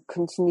to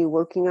continue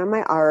working on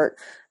my art,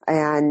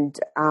 and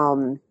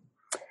I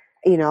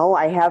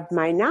have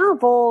my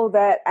novel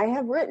that I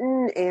have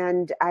written,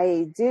 and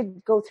I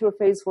did go through a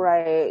phase where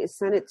I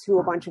sent it to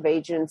a bunch of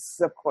agents,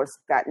 of course,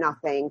 got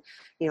nothing,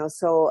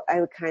 so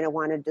I kind of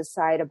want to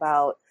decide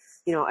about,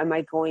 am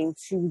I going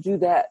to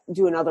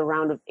do another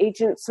round of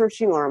agent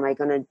searching, or am I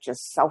going to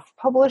just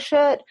self-publish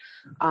it?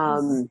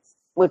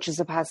 Which is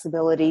a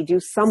possibility, do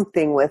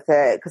something with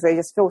it, because I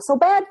just feel so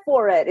bad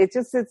for it. It's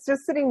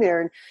just sitting there,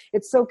 and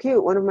it's so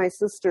cute. One of my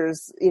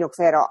sisters, because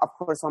I had, of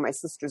course, all my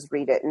sisters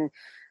read it, and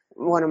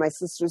one of my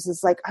sisters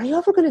is like, are you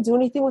ever going to do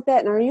anything with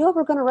that? And are you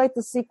ever going to write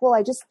the sequel?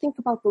 I just think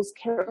about those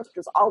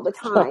characters all the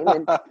time.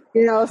 And,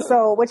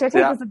 so, which I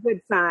think is a good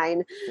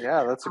sign.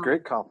 Yeah, that's a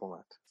great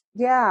compliment.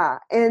 Yeah.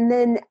 And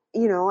then,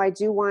 I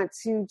do want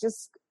to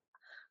just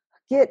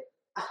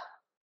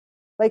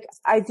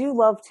I do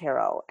love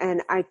tarot,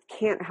 and I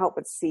can't help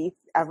but see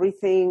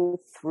everything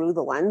through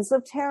the lens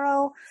of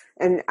tarot.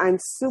 And I'm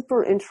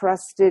super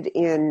interested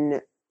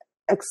in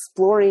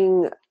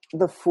exploring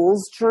the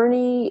fool's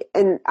journey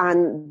and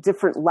on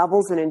different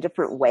levels and in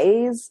different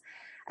ways.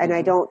 And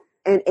I don't,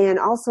 and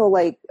also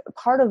like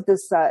part of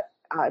this,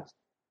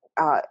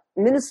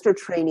 minister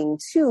training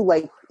too,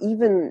 like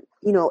even,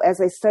 as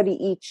I study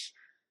each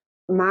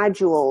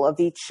module of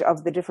each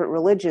of the different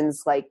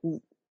religions, like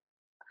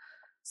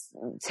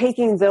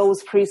taking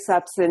those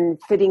precepts and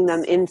fitting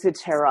them into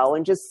tarot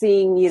and just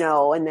seeing,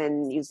 and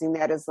then using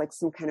that as like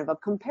some kind of a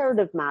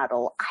comparative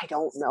model. I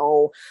don't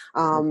know.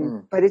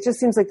 But it just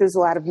seems like there's a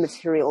lot of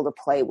material to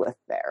play with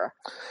there.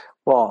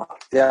 Well,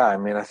 yeah, I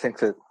mean, I think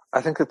that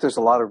there's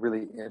a lot of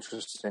really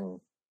interesting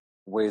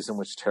ways in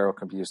which tarot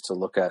can be used to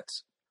look at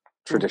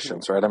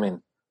traditions, right? I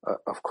mean,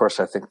 of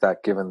course, I think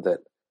that given that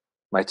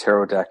my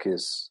tarot deck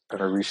is an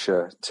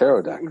Orisha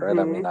tarot deck, right?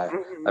 I mean, I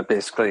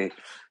basically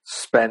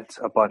spent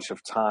a bunch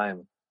of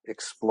time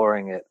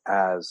exploring it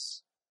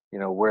as,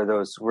 where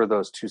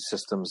those two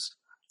systems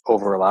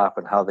overlap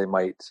and how they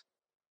might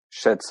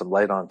shed some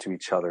light onto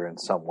each other in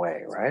some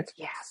way, right?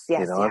 Yes.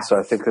 And so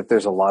I think that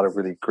there's a lot of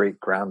really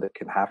great ground that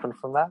can happen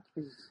from that.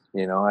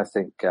 I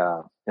think,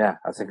 I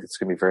think it's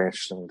going to be very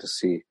interesting to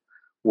see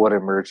what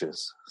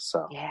emerges.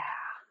 So, yeah.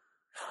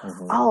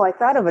 Oh, I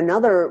thought of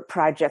another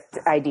project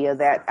idea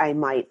that I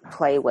might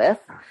play with.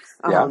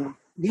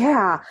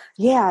 Yeah.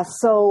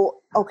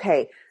 So,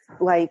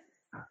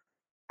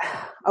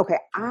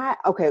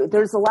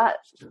 there's a lot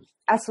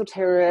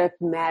esoteric,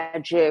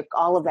 magic,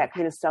 all of that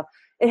kind of stuff.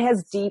 It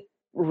has deep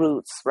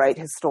roots, right?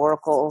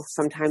 Historical,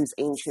 sometimes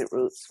ancient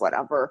roots,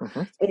 whatever.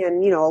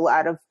 And, a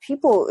lot of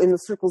people in the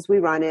circles we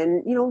run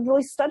in,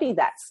 really study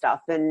that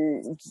stuff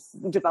and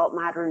develop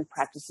modern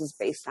practices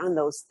based on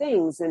those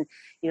things. And,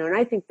 and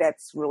I think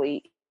that's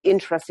really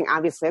interesting.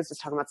 Obviously, I was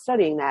just talking about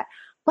studying that,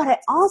 but I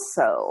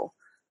also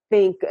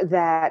think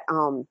that,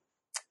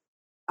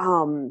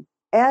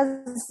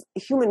 as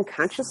human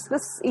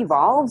consciousness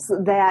evolves,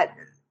 that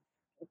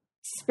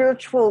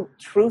spiritual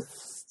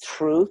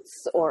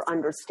truths or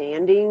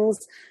understandings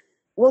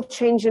will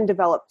change and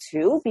develop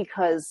too,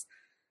 because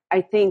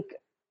I think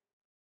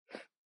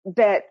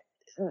that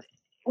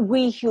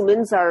we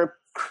humans are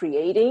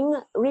creating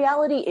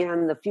reality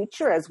and the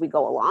future as we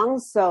go along.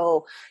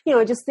 So,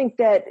 I just think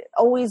that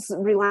always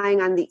relying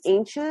on the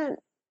ancient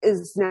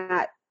is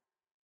not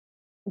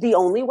the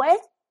only way.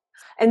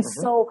 And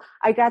so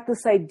I got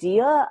this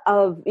idea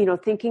of,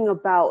 thinking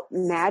about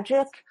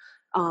magic,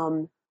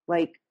 what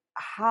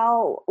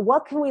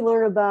can we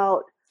learn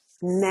about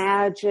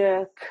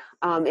magic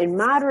in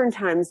modern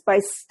times by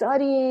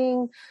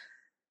studying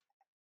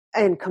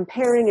and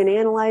comparing and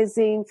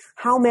analyzing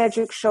how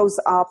magic shows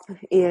up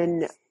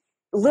in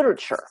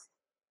literature,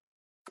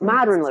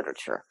 modern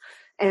literature.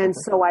 And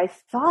so I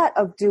thought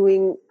of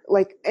doing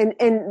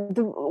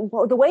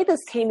the way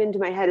this came into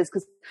my head is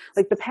because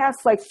the past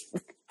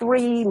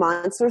 3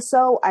 months or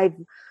so, I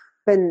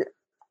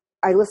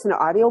listen to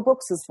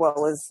audiobooks as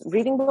well as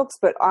reading books,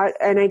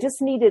 and I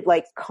just needed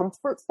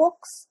comfort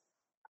books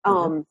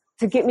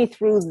to get me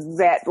through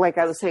that. Like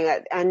I was saying,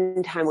 that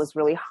end time was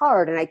really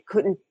hard and I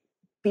couldn't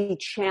be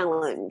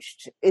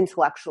challenged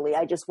intellectually.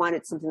 I just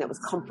wanted something that was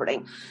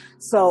comforting.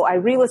 So I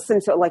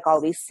re-listened to all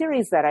these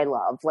series that I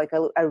love.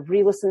 I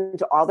re-listened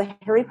to all the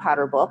Harry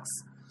Potter books,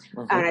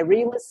 and I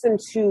re-listened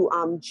to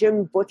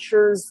Jim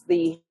Butcher's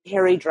The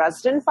Harry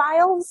Dresden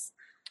Files,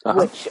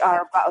 which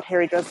are about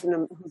Harry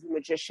Dresden, who's a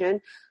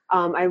magician.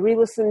 I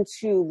re-listened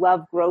to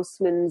Lev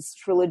Grossman's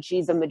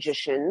trilogy, The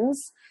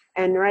Magicians.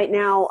 And right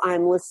now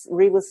I'm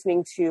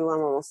re-listening to,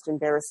 I'm almost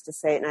embarrassed to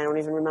say it, and I don't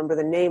even remember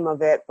the name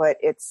of it, but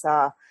it's,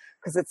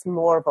 because it's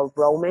more of a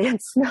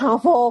romance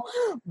novel,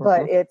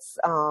 but it's,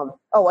 A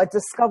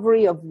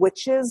Discovery of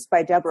Witches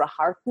by Deborah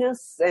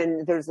Harkness.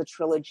 And there's a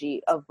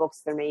trilogy of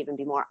books. There may even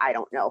be more. I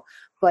don't know.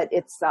 But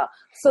it's, so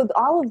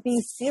all of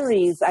these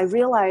series, I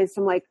realized,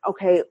 I'm like,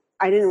 okay,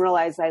 I didn't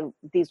realize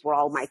these were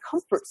all my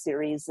comfort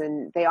series,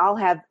 and they all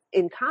have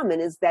in common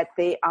is that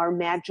they are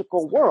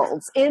magical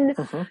worlds in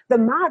the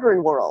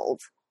modern world.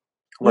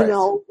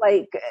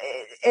 Right.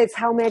 It's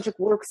how magic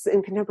works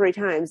in contemporary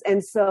times.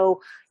 And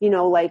so,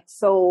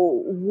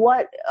 so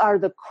what are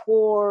the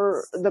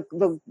core,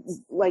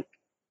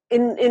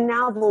 in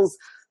novels,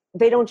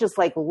 they don't just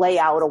lay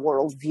out a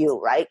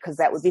worldview, right? Because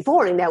that would be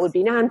boring. That would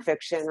be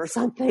nonfiction or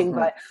something.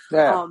 But,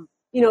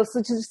 so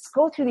to just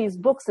go through these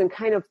books and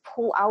kind of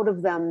pull out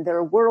of them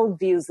their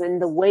worldviews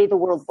and the way the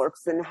world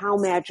works and how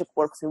magic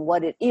works and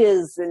what it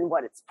is and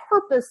what its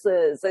purpose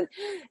is and,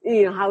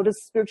 how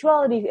does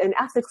spirituality and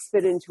ethics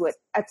fit into it,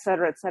 et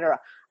cetera, et cetera.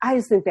 I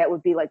just think that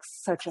would be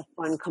such a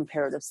fun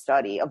comparative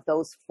study of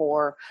those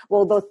 4.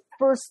 Well, the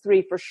first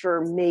 3 for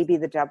sure, maybe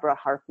the Deborah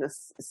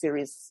Harkness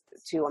series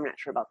too. I'm not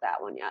sure about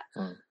that one yet.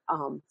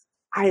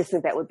 I just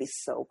think that would be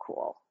so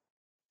cool.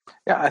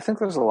 Yeah, I think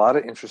there's a lot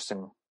of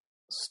interesting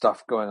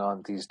stuff going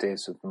on these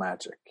days with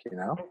magic,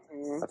 I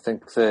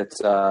think that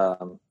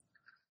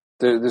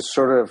there's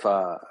sort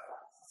of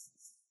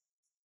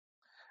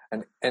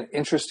an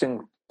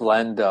interesting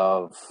blend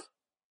of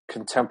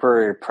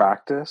contemporary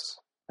practice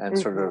and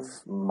sort of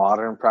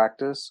modern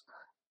practice,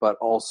 but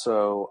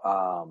also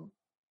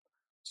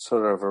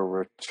sort of a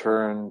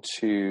return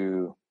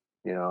to,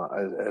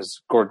 as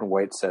Gordon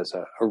White says,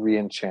 a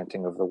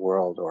re-enchanting of the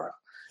world, or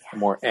a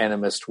more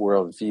animist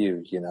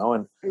worldview,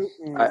 and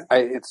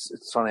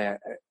it's funny.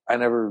 I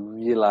never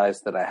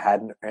realized that I had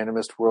an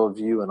animist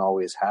worldview and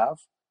always have.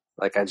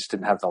 I just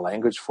didn't have the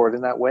language for it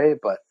in that way,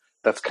 but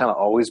that's kind of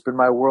always been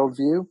my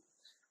worldview.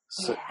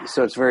 So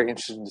it's very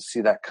interesting to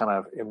see that kind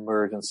of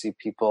emerge and see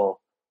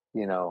people,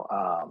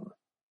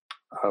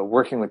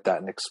 working with that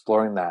and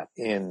exploring that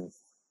in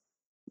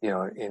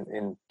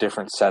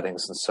different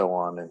settings and so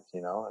on. And,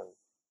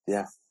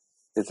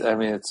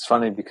 it's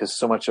funny because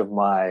so much of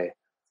my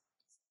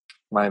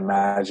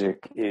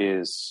magic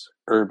is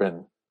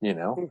urban, in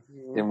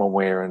one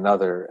way or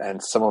another.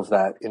 And some of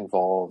that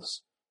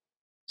involves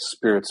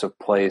spirits of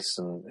place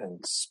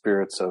and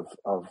spirits of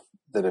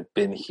that have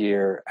been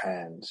here,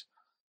 and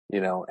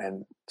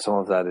and some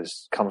of that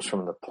comes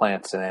from the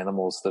plants and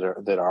animals that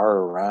are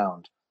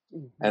around,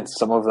 and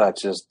some of that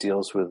just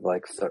deals with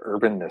like the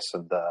urbanness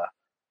and the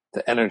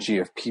energy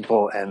of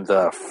people and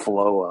the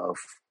flow of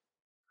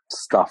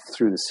stuff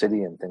through the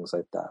city and things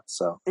like that.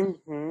 So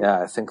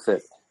yeah, I think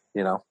that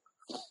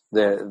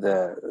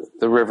the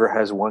river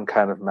has one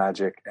kind of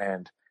magic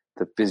and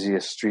the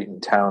busiest street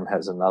in town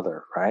has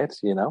another, right?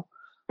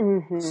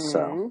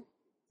 So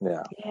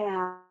yeah,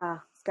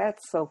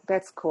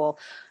 that's cool.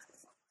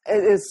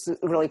 It is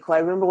really cool. I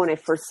remember when I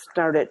first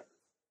started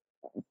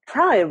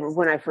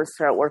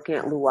working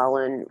at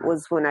Llewellyn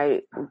was when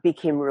I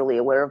became really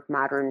aware of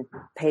modern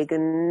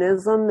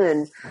paganism,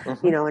 and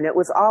and it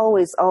was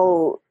always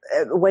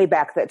way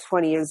back that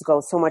 20 years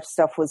ago, so much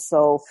stuff was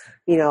so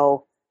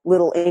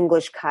little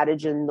English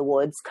cottage in the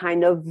woods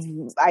kind of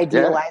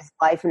idealized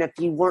life, and if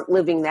you weren't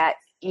living that,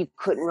 you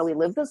couldn't really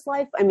live this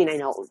life. I mean, I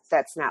know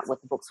that's not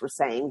what the books were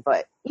saying,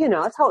 but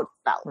that's how it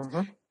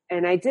felt.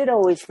 And I did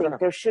always think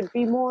there should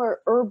be more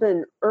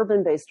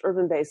urban-based,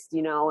 and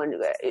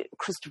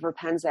Christopher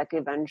Penczak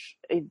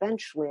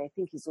eventually, I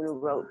think he's the one who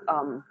wrote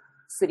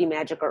City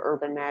Magic or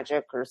Urban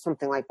Magic or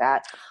something like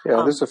that.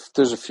 Yeah,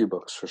 there's a few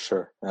books for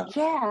sure.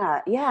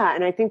 Yeah,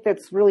 and I think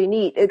that's really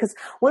neat because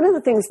one of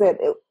the things that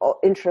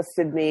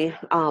interested me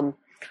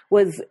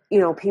was,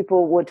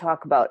 people would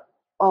talk about,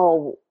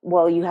 oh,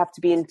 well, you have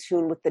to be in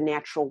tune with the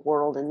natural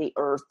world and the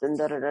earth and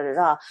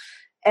da-da-da-da-da,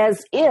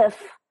 as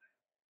if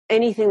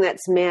anything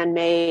that's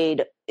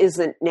man-made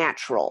isn't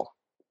natural.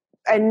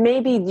 And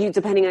maybe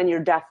depending on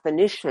your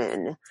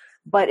definition,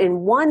 but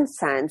in one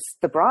sense,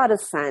 the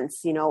broadest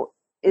sense,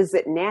 is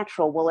it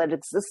natural? Well, it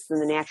exists in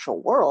the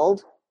natural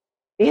world.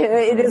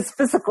 It is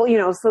physical,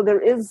 so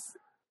there is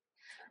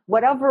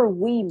whatever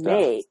we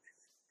make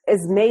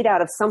is made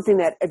out of something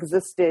that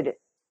existed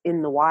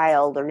in the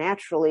wild or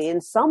naturally in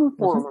some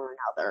form or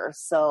another.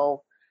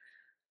 So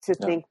to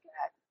think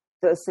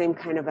that the same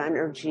kind of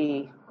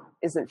energy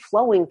isn't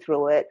flowing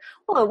through it,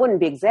 well, it wouldn't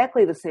be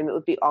exactly the same. It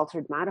would be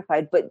altered,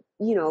 modified, but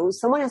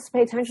someone has to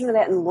pay attention to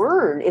that and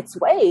learn its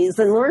ways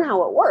and learn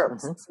how it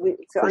works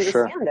to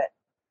understand it.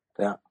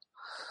 Yeah.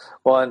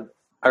 Well, and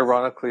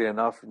ironically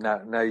enough,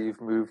 now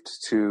you've moved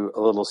to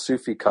a little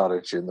Sufi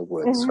cottage in the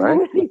woods,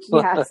 right?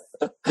 Yes.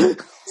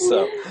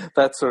 So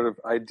that sort of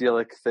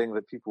idyllic thing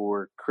that people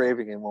were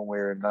craving in one way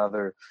or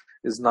another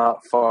is not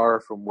far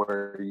from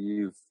where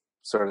you've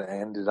sort of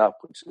ended up,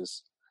 which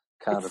is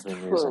kind of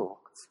amusing. True.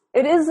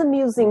 It is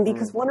amusing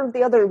because one of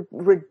the other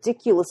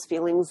ridiculous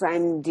feelings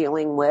I'm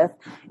dealing with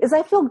is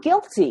I feel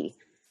guilty,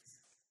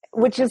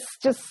 which is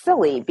just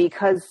silly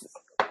because...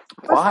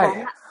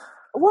 Why?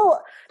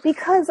 Well,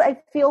 because I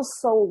feel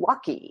so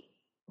lucky.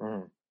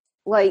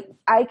 Like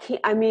I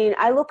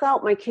look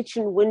out my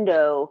kitchen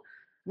window,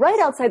 right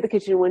outside the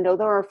kitchen window,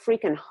 there are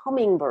freaking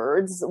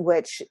hummingbirds,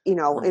 which,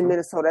 in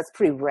Minnesota, that's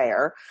pretty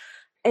rare.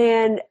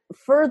 And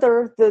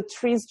further, the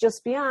trees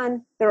just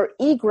beyond, there are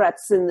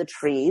egrets in the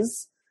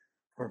trees.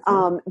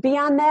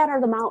 Beyond that are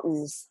the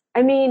mountains.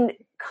 I mean,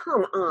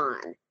 come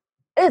on.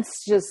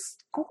 It's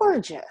just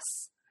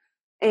gorgeous.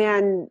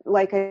 And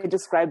like I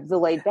described, the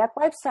laid back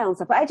lifestyle and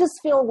stuff. I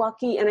just feel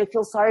lucky, and I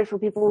feel sorry for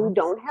people who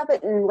don't have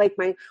it. And like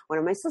both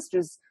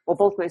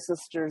my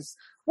sisters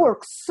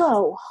work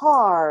so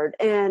hard,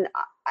 and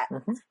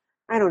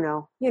I don't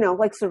know,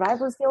 like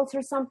survivor's guilt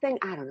or something.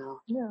 I don't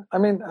know. Yeah. I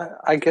mean,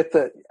 I get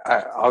that.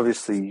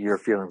 Obviously your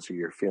feelings are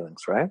your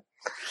feelings, right?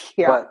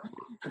 Yeah.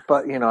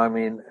 But I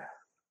mean,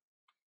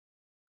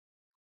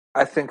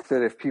 I think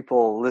that if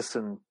people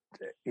listen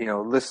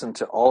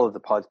to all of the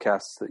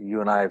podcasts that you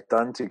and I have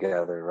done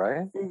together,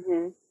 right?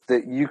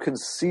 That you can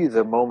see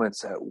the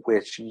moments at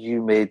which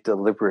you made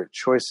deliberate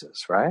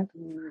choices, right?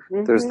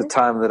 There's the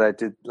time that I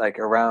did, like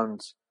around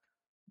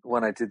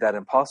when I did that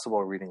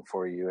impossible reading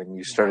for you, and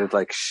you started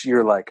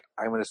you're like,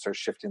 I'm going to start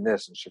shifting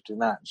this and shifting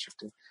that and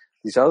shifting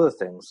these other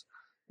things,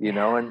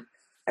 and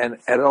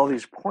at all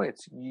these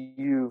points,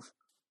 you've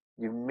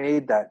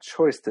made that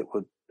choice that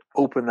would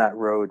open that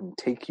road and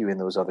take you in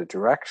those other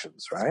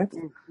directions, right?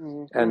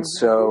 And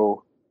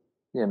so,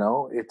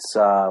 it's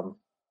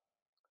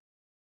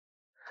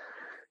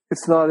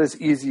not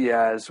as easy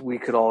as we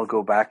could all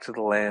go back to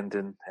the land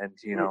and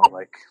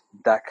like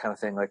that kind of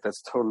thing. Like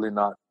that's totally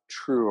not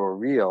true or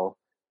real.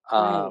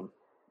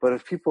 But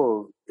if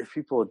people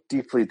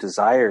deeply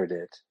desired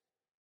it,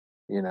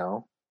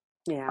 there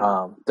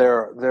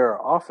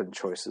are often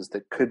choices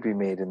that could be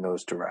made in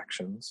those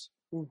directions.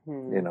 I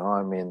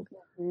mean,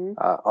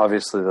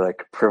 obviously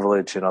like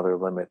privilege and other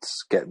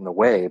limits get in the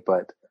way,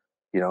 but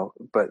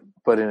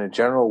in a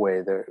general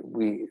way,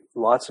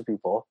 lots of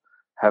people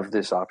have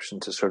this option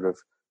to sort of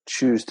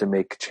choose to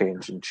make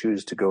change and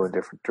choose to go in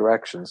different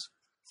directions,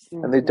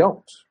 and they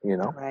don't,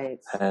 Right.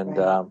 And,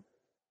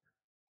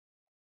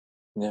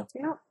 yeah.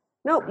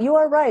 No, you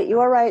are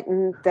right.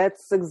 And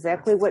that's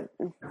exactly what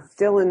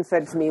Dylan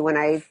said to me when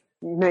I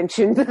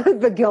mentioned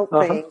the guilt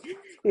thing,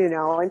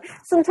 and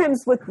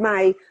sometimes with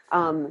my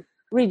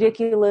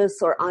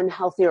ridiculous or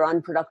unhealthy or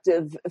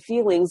unproductive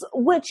feelings,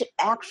 which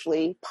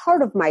actually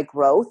part of my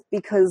growth,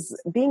 because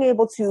being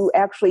able to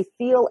actually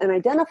feel and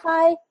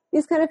identify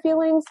these kind of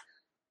feelings,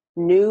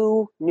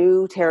 new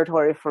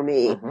territory for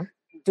me,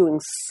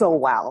 doing so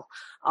well.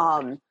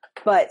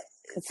 But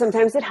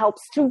sometimes it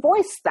helps to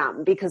voice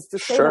them, because to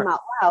say them out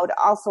loud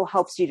also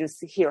helps you to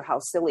hear how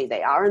silly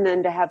they are. And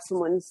then to have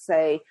someone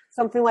say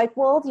something like,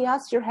 well,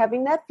 yes, you're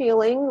having that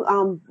feeling.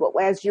 But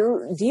as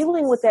you're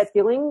dealing with that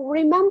feeling,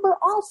 remember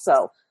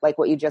also, like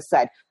what you just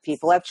said,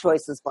 people have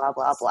choices, blah,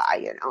 blah, blah.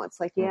 It's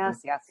like, yes,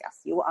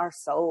 you are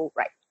so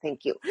right.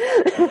 Thank you.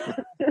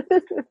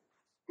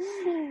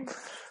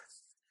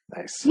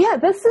 Nice. Yeah,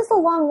 this is a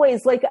long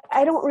ways. Like,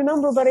 I don't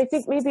remember, but I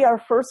think maybe our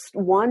first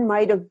one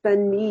might have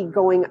been me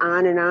going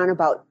on and on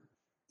about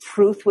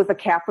truth with a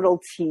capital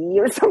T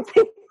or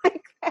something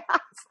like that.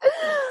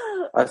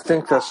 I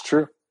think that's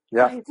true.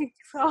 Yeah. I think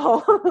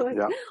so.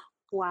 Yeah.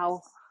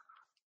 Wow.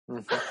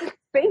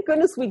 Thank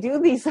goodness we do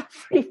these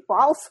every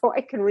fall so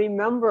I can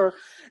remember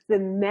the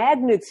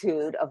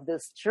magnitude of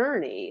this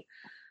journey.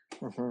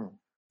 Yeah,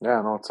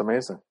 no, it's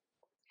amazing.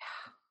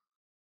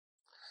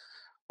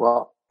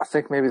 Well, I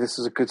think maybe this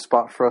is a good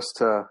spot for us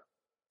to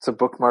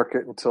bookmark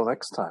it until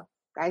next time.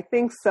 I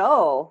think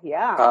so.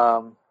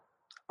 Yeah.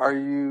 Are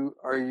you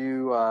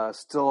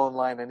still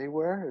online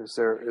anywhere? Is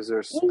there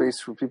a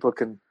space where people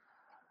can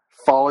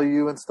follow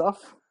you and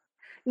stuff?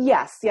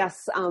 Yes.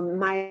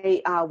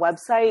 My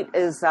website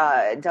is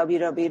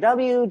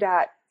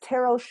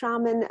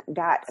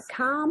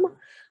www.tarotshaman.com.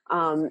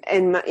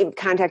 And my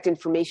contact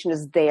information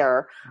is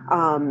there.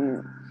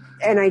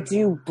 And I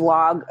do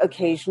blog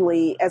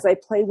occasionally. As I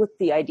play with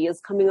the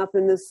ideas coming up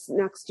in this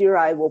next year,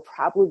 I will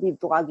probably be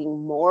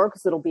blogging more,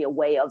 because it'll be a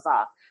way of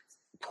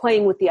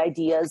playing with the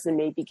ideas and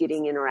maybe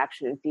getting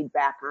interaction and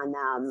feedback on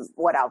them,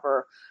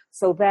 whatever.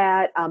 So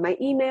that my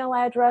email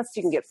address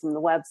you can get from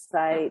the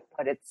website,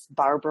 but it's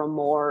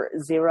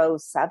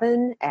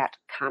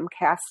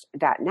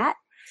barbaramoore07@comcast.net.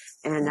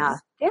 And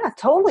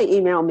totally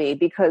email me,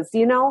 because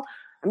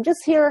I'm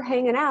just here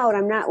hanging out.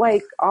 I'm not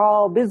like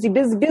all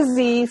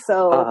busy.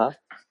 So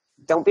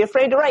don't be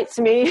afraid to write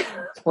to me.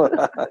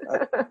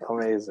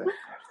 Amazing.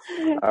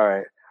 All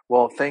right.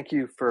 Well, thank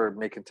you for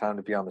making time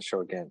to be on the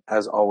show again.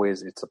 As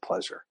always, it's a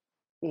pleasure.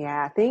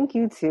 Yeah, thank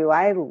you too.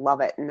 I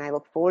love it. And I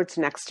look forward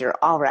to next year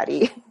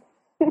already.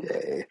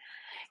 Yay.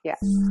 Yeah.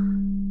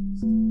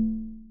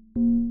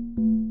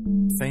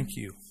 Thank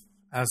you,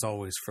 as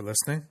always, for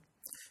listening.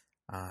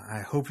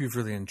 I hope you've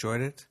really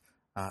enjoyed it.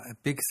 A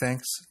big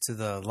thanks to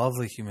the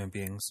lovely human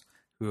beings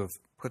who have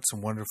put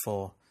some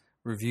wonderful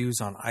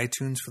reviews on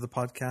iTunes for the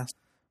podcast.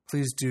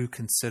 Please do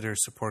consider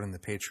supporting the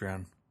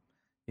Patreon.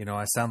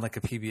 I sound like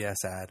a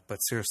PBS ad,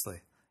 but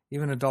seriously,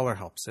 even $1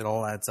 helps. It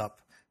all adds up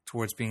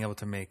towards being able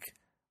to make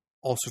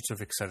all sorts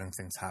of exciting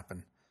things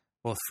happen,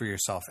 both for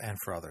yourself and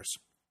for others.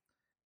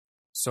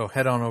 So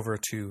head on over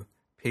to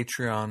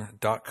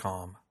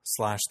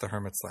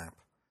patreon.com/thehermitslamp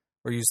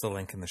or use the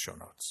link in the show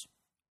notes.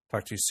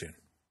 Talk to you soon.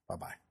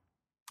 Bye-bye.